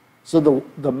 So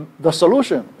the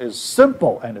solution is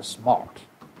simple and smart.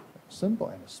 Simple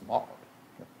and smart.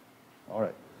 Yeah. All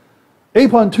right.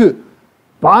 8.2,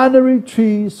 binary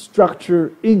tree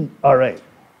structure in array.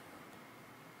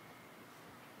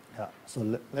 Yeah.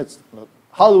 So let's look.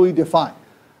 How do we define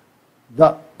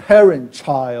the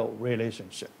parent-child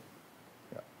relationship?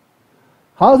 Yeah.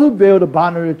 How to build a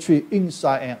binary tree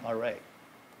inside an array?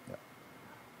 Yeah.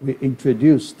 We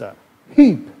introduce the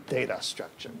heap data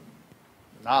structure.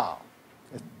 Now,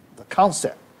 the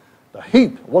concept, the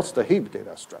heap, what's the heap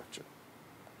data structure?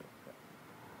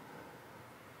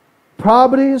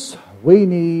 Properties we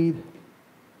need: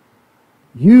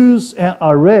 use an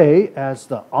array as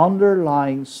the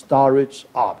underlying storage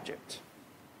object.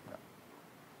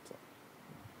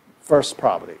 First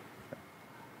property.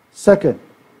 Second,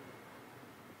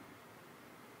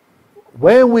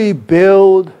 when we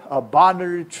build a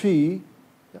binary tree,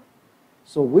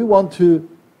 so we want to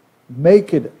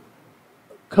make it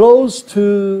close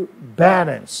to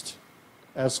balanced,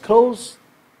 as close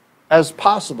as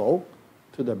possible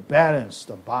to the balanced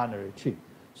binary tree.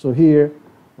 So here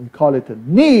we call it a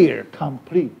near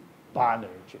complete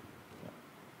binary tree.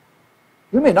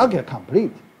 You may not get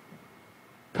complete.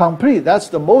 Complete, that's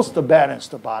the most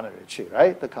balanced binary tree,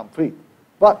 right? The complete.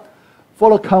 But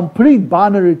for a complete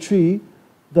binary tree,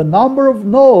 the number of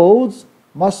nodes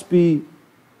must be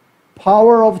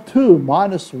power of 2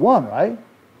 minus 1, right?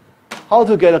 How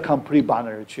to get a complete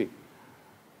binary tree?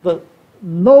 The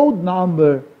node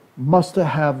number must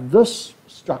have this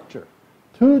structure: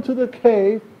 2 to the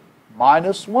k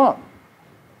minus 1.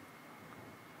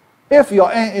 If your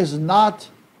n is not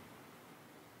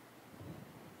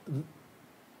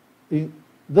in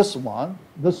this one,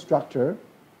 this structure,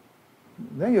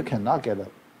 then you cannot get a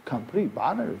complete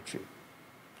binary tree.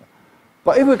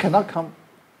 But if we cannot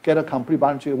get a complete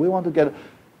binary tree, we want to get a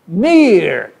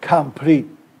near complete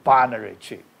binary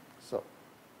tree. So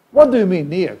what do you mean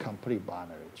near complete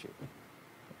binary tree?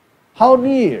 How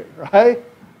near, right?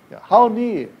 Yeah, how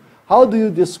near? How do you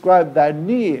describe that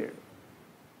near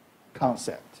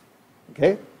concept?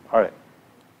 Okay? All right.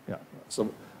 Yeah. So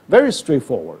very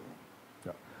straightforward.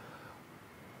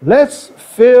 Let's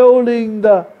fill in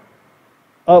the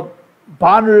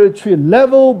binary tree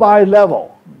level by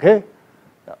level. Okay,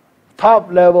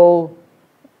 top level,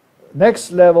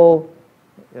 next level,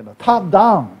 top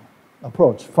down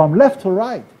approach from left to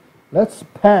right. Let's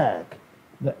pack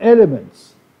the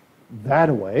elements that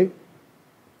way.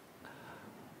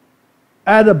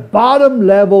 At the bottom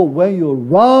level, when you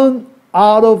run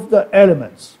out of the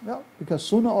elements, because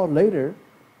sooner or later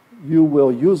you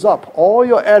will use up all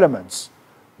your elements.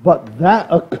 But that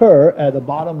occur at the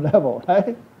bottom level,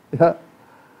 right? Yeah.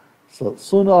 So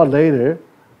sooner or later,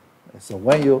 so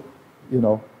when you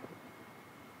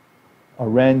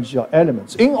arrange your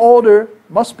elements in order,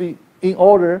 must be in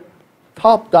order,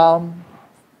 top down,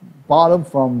 bottom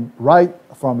from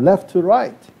left to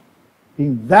right.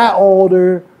 In that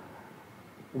order,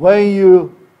 when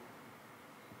you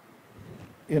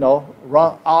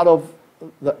run out of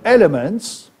the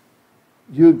elements,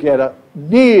 you get a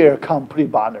near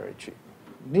complete binary tree.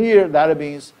 Near, that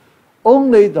means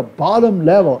only the bottom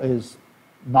level is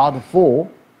not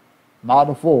full.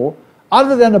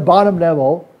 Other than the bottom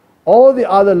level, all the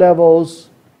other levels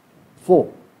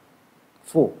full.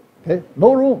 Okay,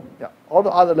 no room. Yeah, all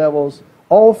the other levels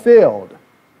all filled.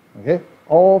 Okay,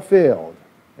 all filled.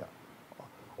 Yeah.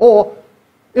 Or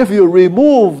if you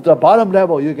remove the bottom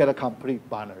level, you get a complete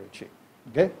binary tree.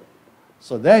 Okay?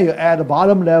 So then you add the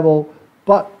bottom level,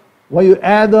 but when you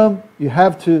add them, you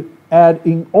have to add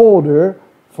in order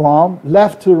from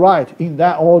left to right in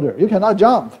that order. You cannot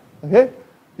jump. Okay?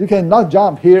 You cannot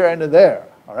jump here and there.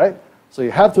 All right? So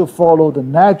you have to follow the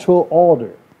natural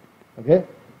order. Okay?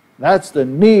 That's the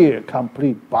near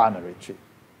complete binary tree.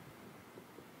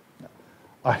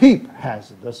 A heap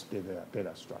has this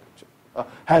data structure.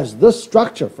 Has this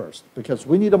structure first, because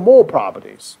we need more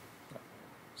properties.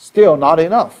 Still not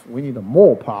enough. We need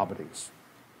more properties.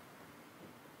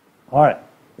 All right.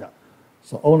 Yeah.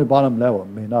 So only bottom level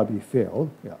may not be filled.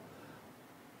 Yeah.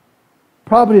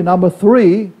 Property number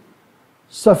 3,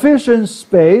 sufficient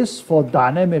space for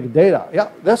dynamic data.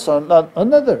 Yeah, that's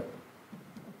another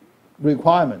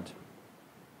requirement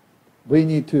we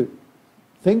need to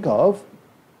think of,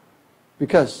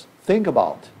 because think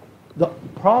about the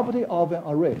property of an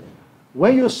array.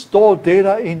 When you store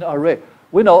data in array,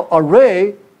 we know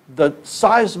array, the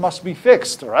size must be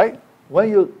fixed, right? When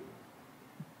you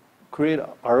create an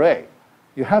array,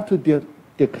 you have to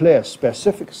declare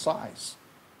specific size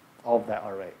of that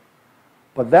array.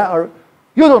 But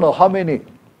you don't know how many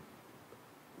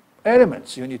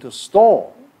elements you need to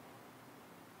store,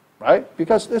 right?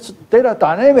 Because it's data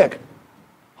dynamic.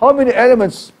 How many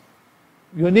elements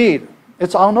you need,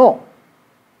 it's unknown.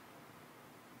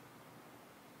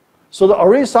 So the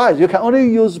array size, you can only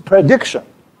use prediction.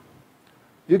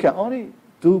 You can only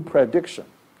do prediction.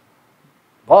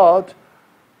 But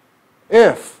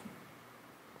if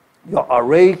your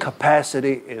array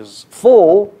capacity is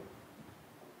full,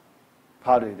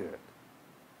 how do you do it?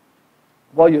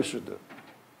 What you should do?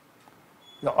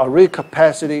 Your array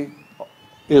capacity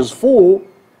is full.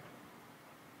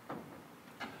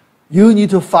 You need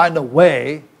to find a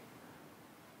way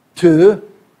to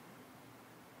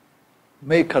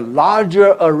make a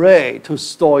larger array to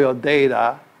store your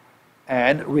data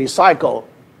and recycle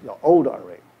your old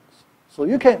array. So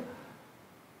you can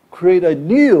create a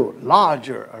new,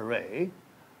 larger array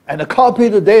and copy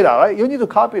the data, right? You need to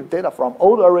copy the data from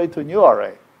old array to new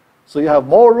array. So you have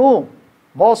more room,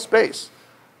 more space.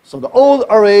 So the old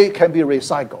array can be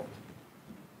recycled.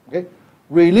 Okay?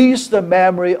 Release the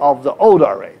memory of the old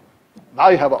array. Now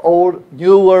you have an old,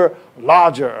 newer,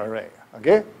 larger array.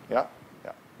 Okay? Yeah?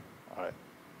 Yeah. All right.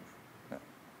 Yeah.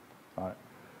 All right.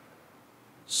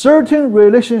 Certain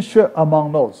relationship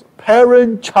among nodes.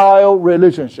 Parent-child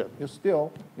relationship. You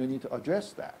need to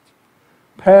address that.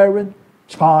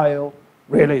 Parent-child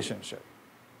relationship.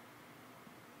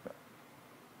 Yeah.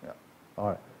 Yeah. All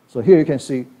right. So here you can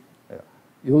see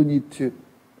you need to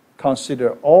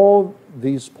consider all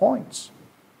these points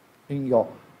in your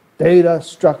data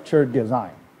structure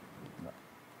design.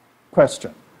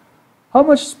 Question: how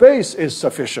much space is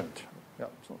sufficient? Yeah,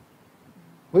 so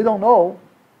we don't know.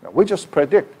 We just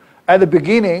predict. At the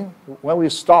beginning, when we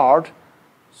start,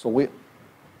 so we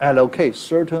allocate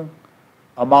certain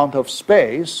amount of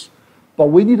space, but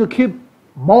we need to keep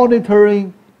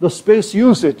monitoring the space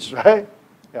usage, right?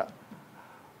 Yeah.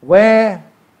 Where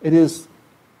it is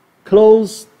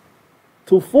close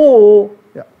to full,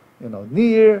 yeah,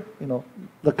 near,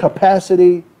 the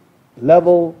capacity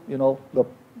level, the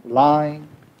line,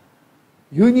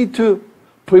 you need to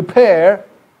prepare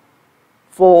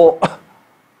for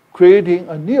creating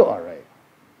a new array.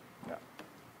 Yeah.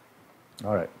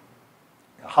 All right.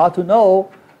 How to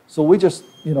know? So we just,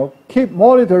 keep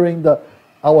monitoring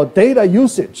our data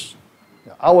usage,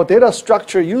 our data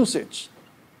structure usage.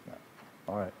 Yeah.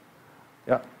 All right.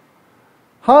 Yeah.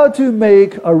 How to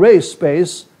make array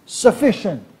space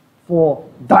sufficient for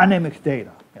dynamic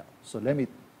data. Yeah. So let me,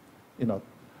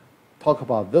 talk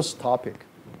about this topic.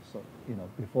 So,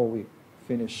 before we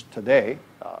finish today,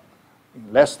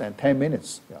 in less than 10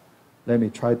 minutes, yeah, let me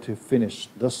try to finish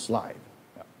this slide.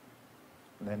 Yeah.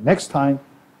 And then next time,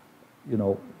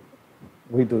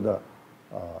 we do the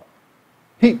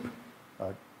heap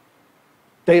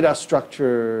data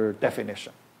structure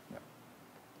definition. Yeah.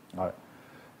 All right.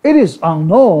 It is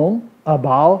unknown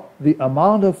about the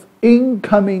amount of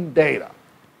incoming data.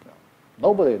 Yeah.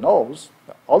 Nobody knows.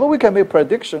 Although we can make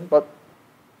prediction, but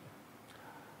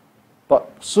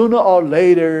sooner or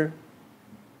later,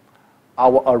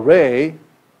 our array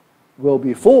will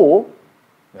be full.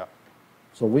 Yeah.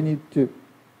 So we need to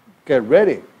get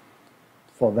ready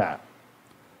for that.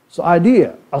 So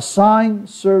idea, assign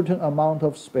certain amount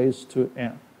of space to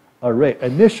an array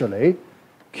initially,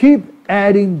 keep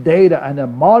adding data and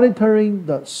then monitoring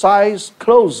the size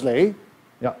closely.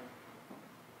 Yeah.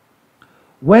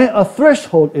 When a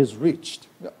threshold is reached.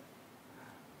 Yeah.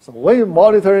 So when you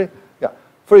monitor it, yeah.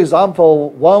 For example,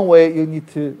 one way you need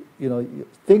to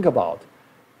think about,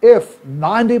 if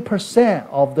 90%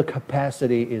 of the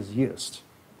capacity is used,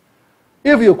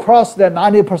 if you cross that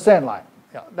 90% line,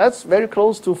 that's very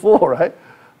close to full, right?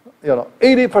 80%,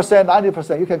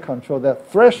 90%, you can control that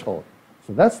threshold.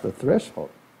 So that's the threshold.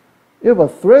 If a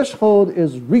threshold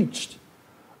is reached,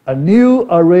 a new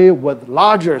array with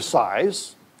larger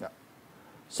size,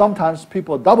 sometimes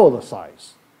people double the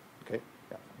size, okay?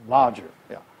 Larger,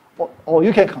 or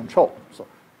you can control. So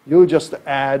you just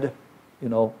add,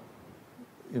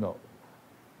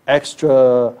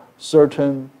 extra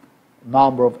certain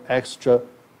number of extra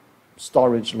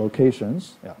storage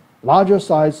locations. Larger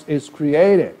size is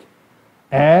created,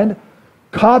 and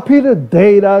copy the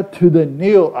data to the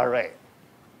new array.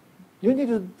 You need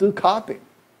to do copy.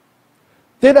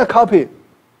 Data copy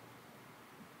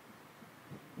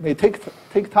may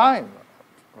take time,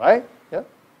 right? Yeah.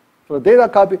 So data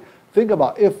copy, think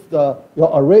about if your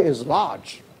array is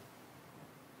large.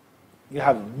 You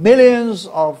have millions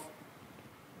of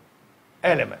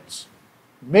elements,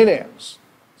 millions.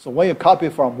 So when you copy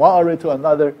from one array to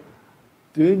another,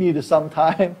 do you need some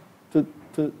time to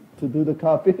do the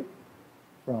copy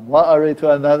from one array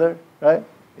to another, right?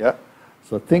 Yeah.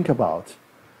 So think about,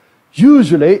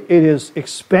 usually it is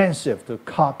expensive to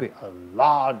copy a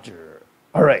larger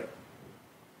array.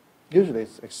 Usually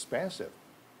it's expensive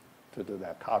to do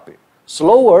that copy.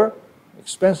 Slower,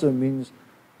 expensive means,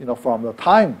 from the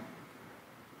time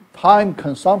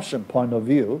consumption point of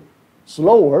view,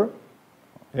 slower,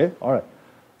 okay, all right.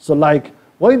 So like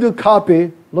when you do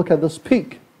copy, look at this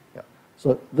peak.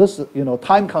 So this,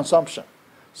 time consumption.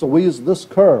 So we use this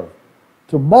curve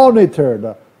to monitor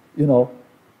the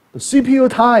CPU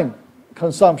time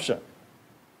consumption.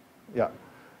 Yeah.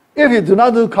 If you do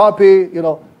not do copy,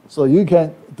 so you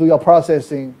can do your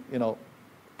processing,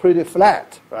 pretty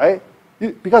flat, right?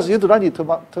 Because you do not need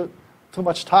too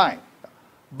much time.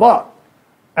 But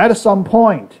at some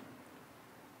point,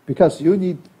 because you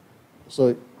need,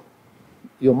 so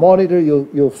you monitor,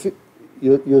 you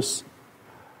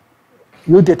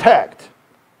detect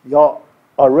your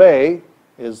array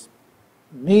is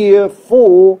near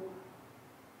full,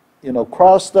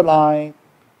 cross the line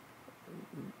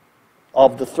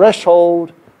of the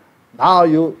threshold. Now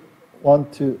you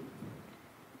want to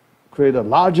create a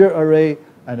larger array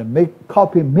and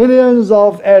copy millions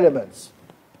of elements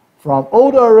from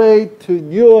old array to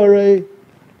new array.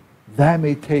 That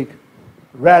may take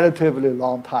relatively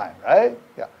long time, right?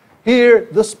 Yeah. Here,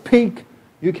 this peak,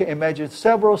 you can imagine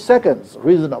several seconds,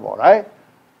 reasonable, right?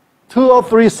 2 or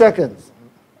 3 seconds,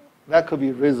 that could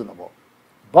be reasonable.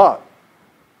 But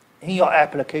in your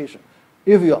application,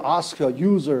 if you ask your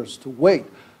users to wait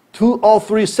 2 or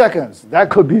 3 seconds, that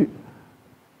could be,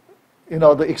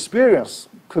 the experience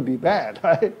could be bad,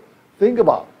 right? Think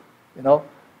about,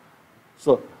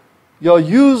 So your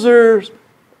users'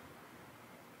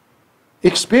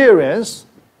 experience,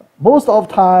 most of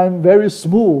the time, very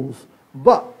smooth.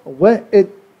 But when it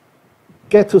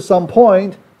gets to some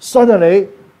point, suddenly,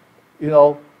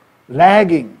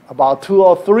 lagging about 2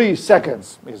 or 3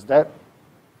 seconds,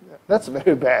 that's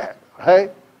very bad,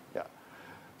 right? Yeah.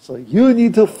 So you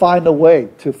need to find a way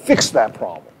to fix that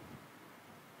problem.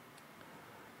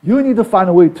 You need to find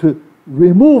a way to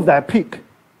remove that peak.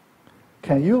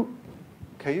 Can you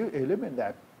eliminate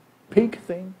that peak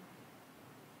thing?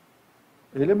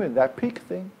 Eliminate that peak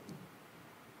thing?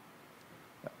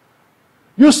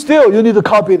 You need to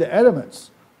copy the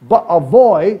elements, but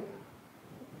avoid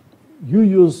you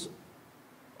use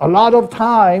a lot of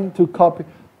time to copy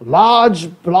large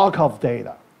block of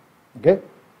data. Okay?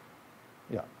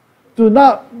 Yeah. Do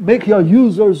not make your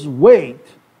users wait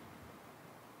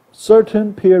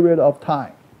certain period of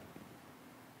time.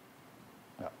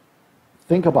 Yeah.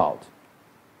 Think about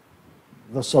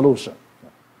the solution.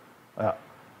 Yeah.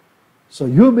 So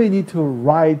you may need to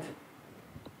write,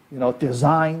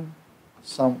 design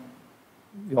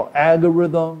your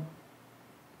algorithm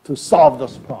to solve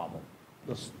this problem,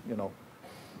 this,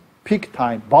 peak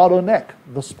time bottleneck,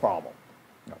 this problem.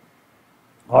 Yeah.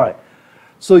 All right.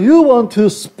 So you want to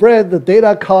spread the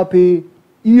data copy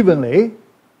evenly,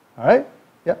 all right?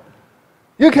 Yeah.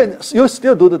 You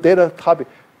still do the data copy.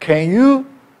 Can you,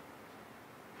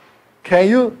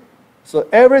 so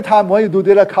every time when you do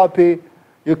data copy,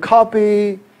 you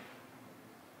copy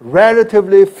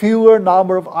relatively fewer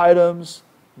number of items,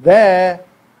 then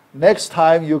next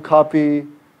time you copy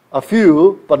a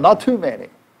few, but not too many.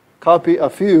 Copy a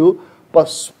few, but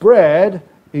spread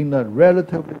in a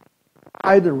relatively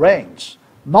wide range,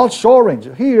 not short range.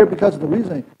 Here, because the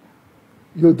reason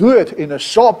you do it in a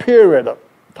short period of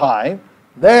time,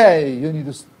 then you need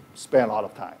to spend a lot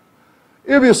of time.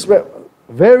 If you spread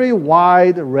very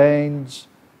wide range.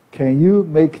 Can you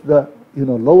make the,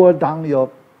 lower down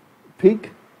your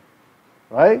peak,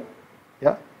 right?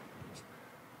 Yeah.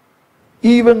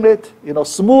 Even it,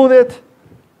 smooth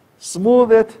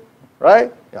it,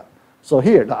 right? Yeah. So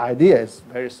here, the idea is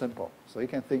very simple. So you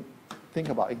can think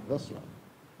about it this way.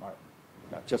 All right.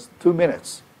 Yeah, just 2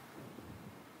 minutes.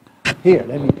 Here,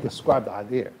 let me describe the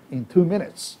idea in 2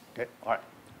 minutes. Okay. All right.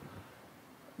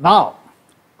 Now,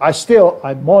 I use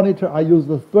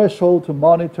the threshold to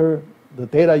monitor the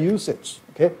data usage.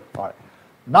 Okay. All right.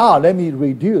 Now let me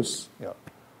reduce.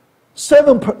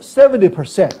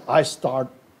 70%. I start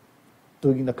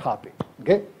doing the copy.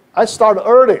 Okay. I start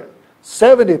earlier.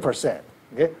 70%.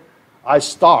 Okay.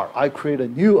 I create a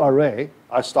new array.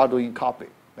 I start doing copy.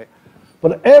 Okay?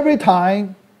 But every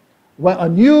time when a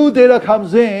new data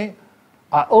comes in,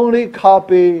 I only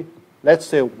copy, let's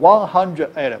say,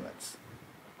 100 elements.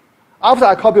 After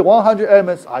I copy 100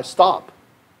 elements, I stop.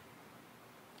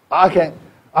 I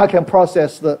can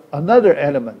process another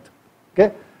element.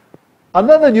 Okay?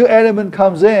 Another new element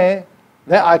comes in,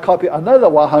 then I copy another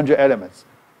 100 elements.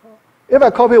 If I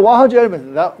copy 100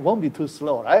 elements, that won't be too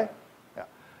slow, right? Yeah.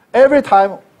 Every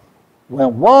time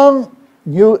when one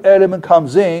new element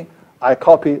comes in, I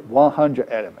copy 100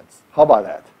 elements. How about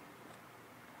that?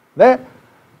 Then,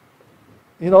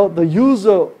 the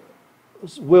user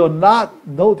will not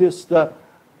notice the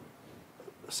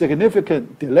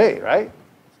significant delay, right?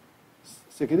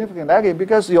 Significant lagging,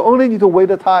 because you only need to wait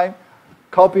the time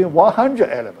copying 100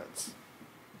 elements.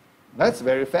 That's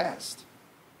very fast.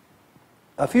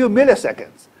 A few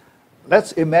milliseconds.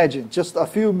 Let's imagine just a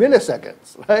few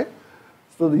milliseconds, right?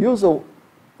 So the user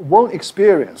won't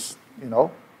experience,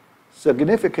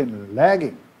 significant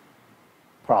lagging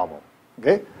problem.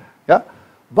 Okay? Yeah?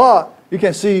 But you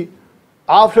can see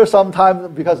after some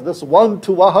time, because this 1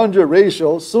 to 100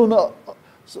 ratio, sooner,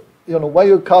 when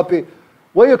you copy,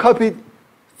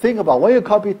 think about when you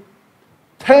copy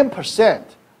 10%,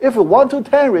 if 1 to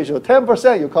 10 ratio,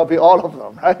 10%, you copy all of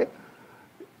them, right?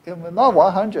 Not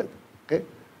 100. Okay?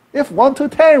 If 1 to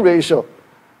 10 ratio,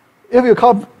 if you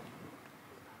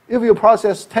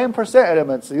process 10%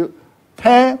 elements, you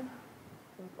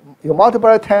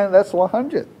multiply 10, that's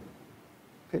 100.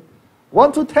 Okay?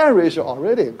 1 to 10 ratio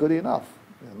already good enough,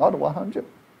 not 100.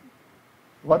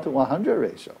 1 to 100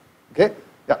 ratio. Okay?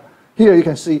 Yeah. Here you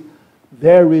can see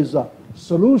there is a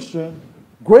solution,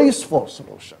 graceful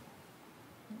solution.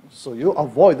 So you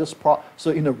avoid this problem. So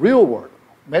in the real world,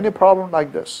 many problems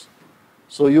like this.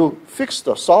 So you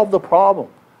solve the problem.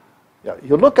 Yeah,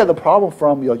 you look at the problem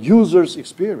from your user's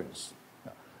experience.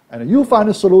 Yeah. And you find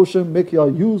a solution, make your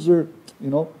user,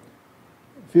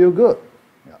 feel good.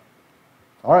 Yeah.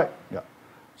 All right. Yeah.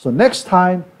 So next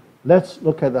time, let's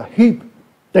look at the heap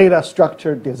data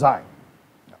structure design.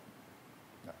 Yeah.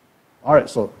 Yeah. All right.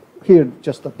 So here,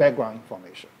 just the background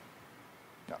information.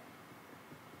 Yeah.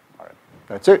 All right.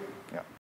 That's it.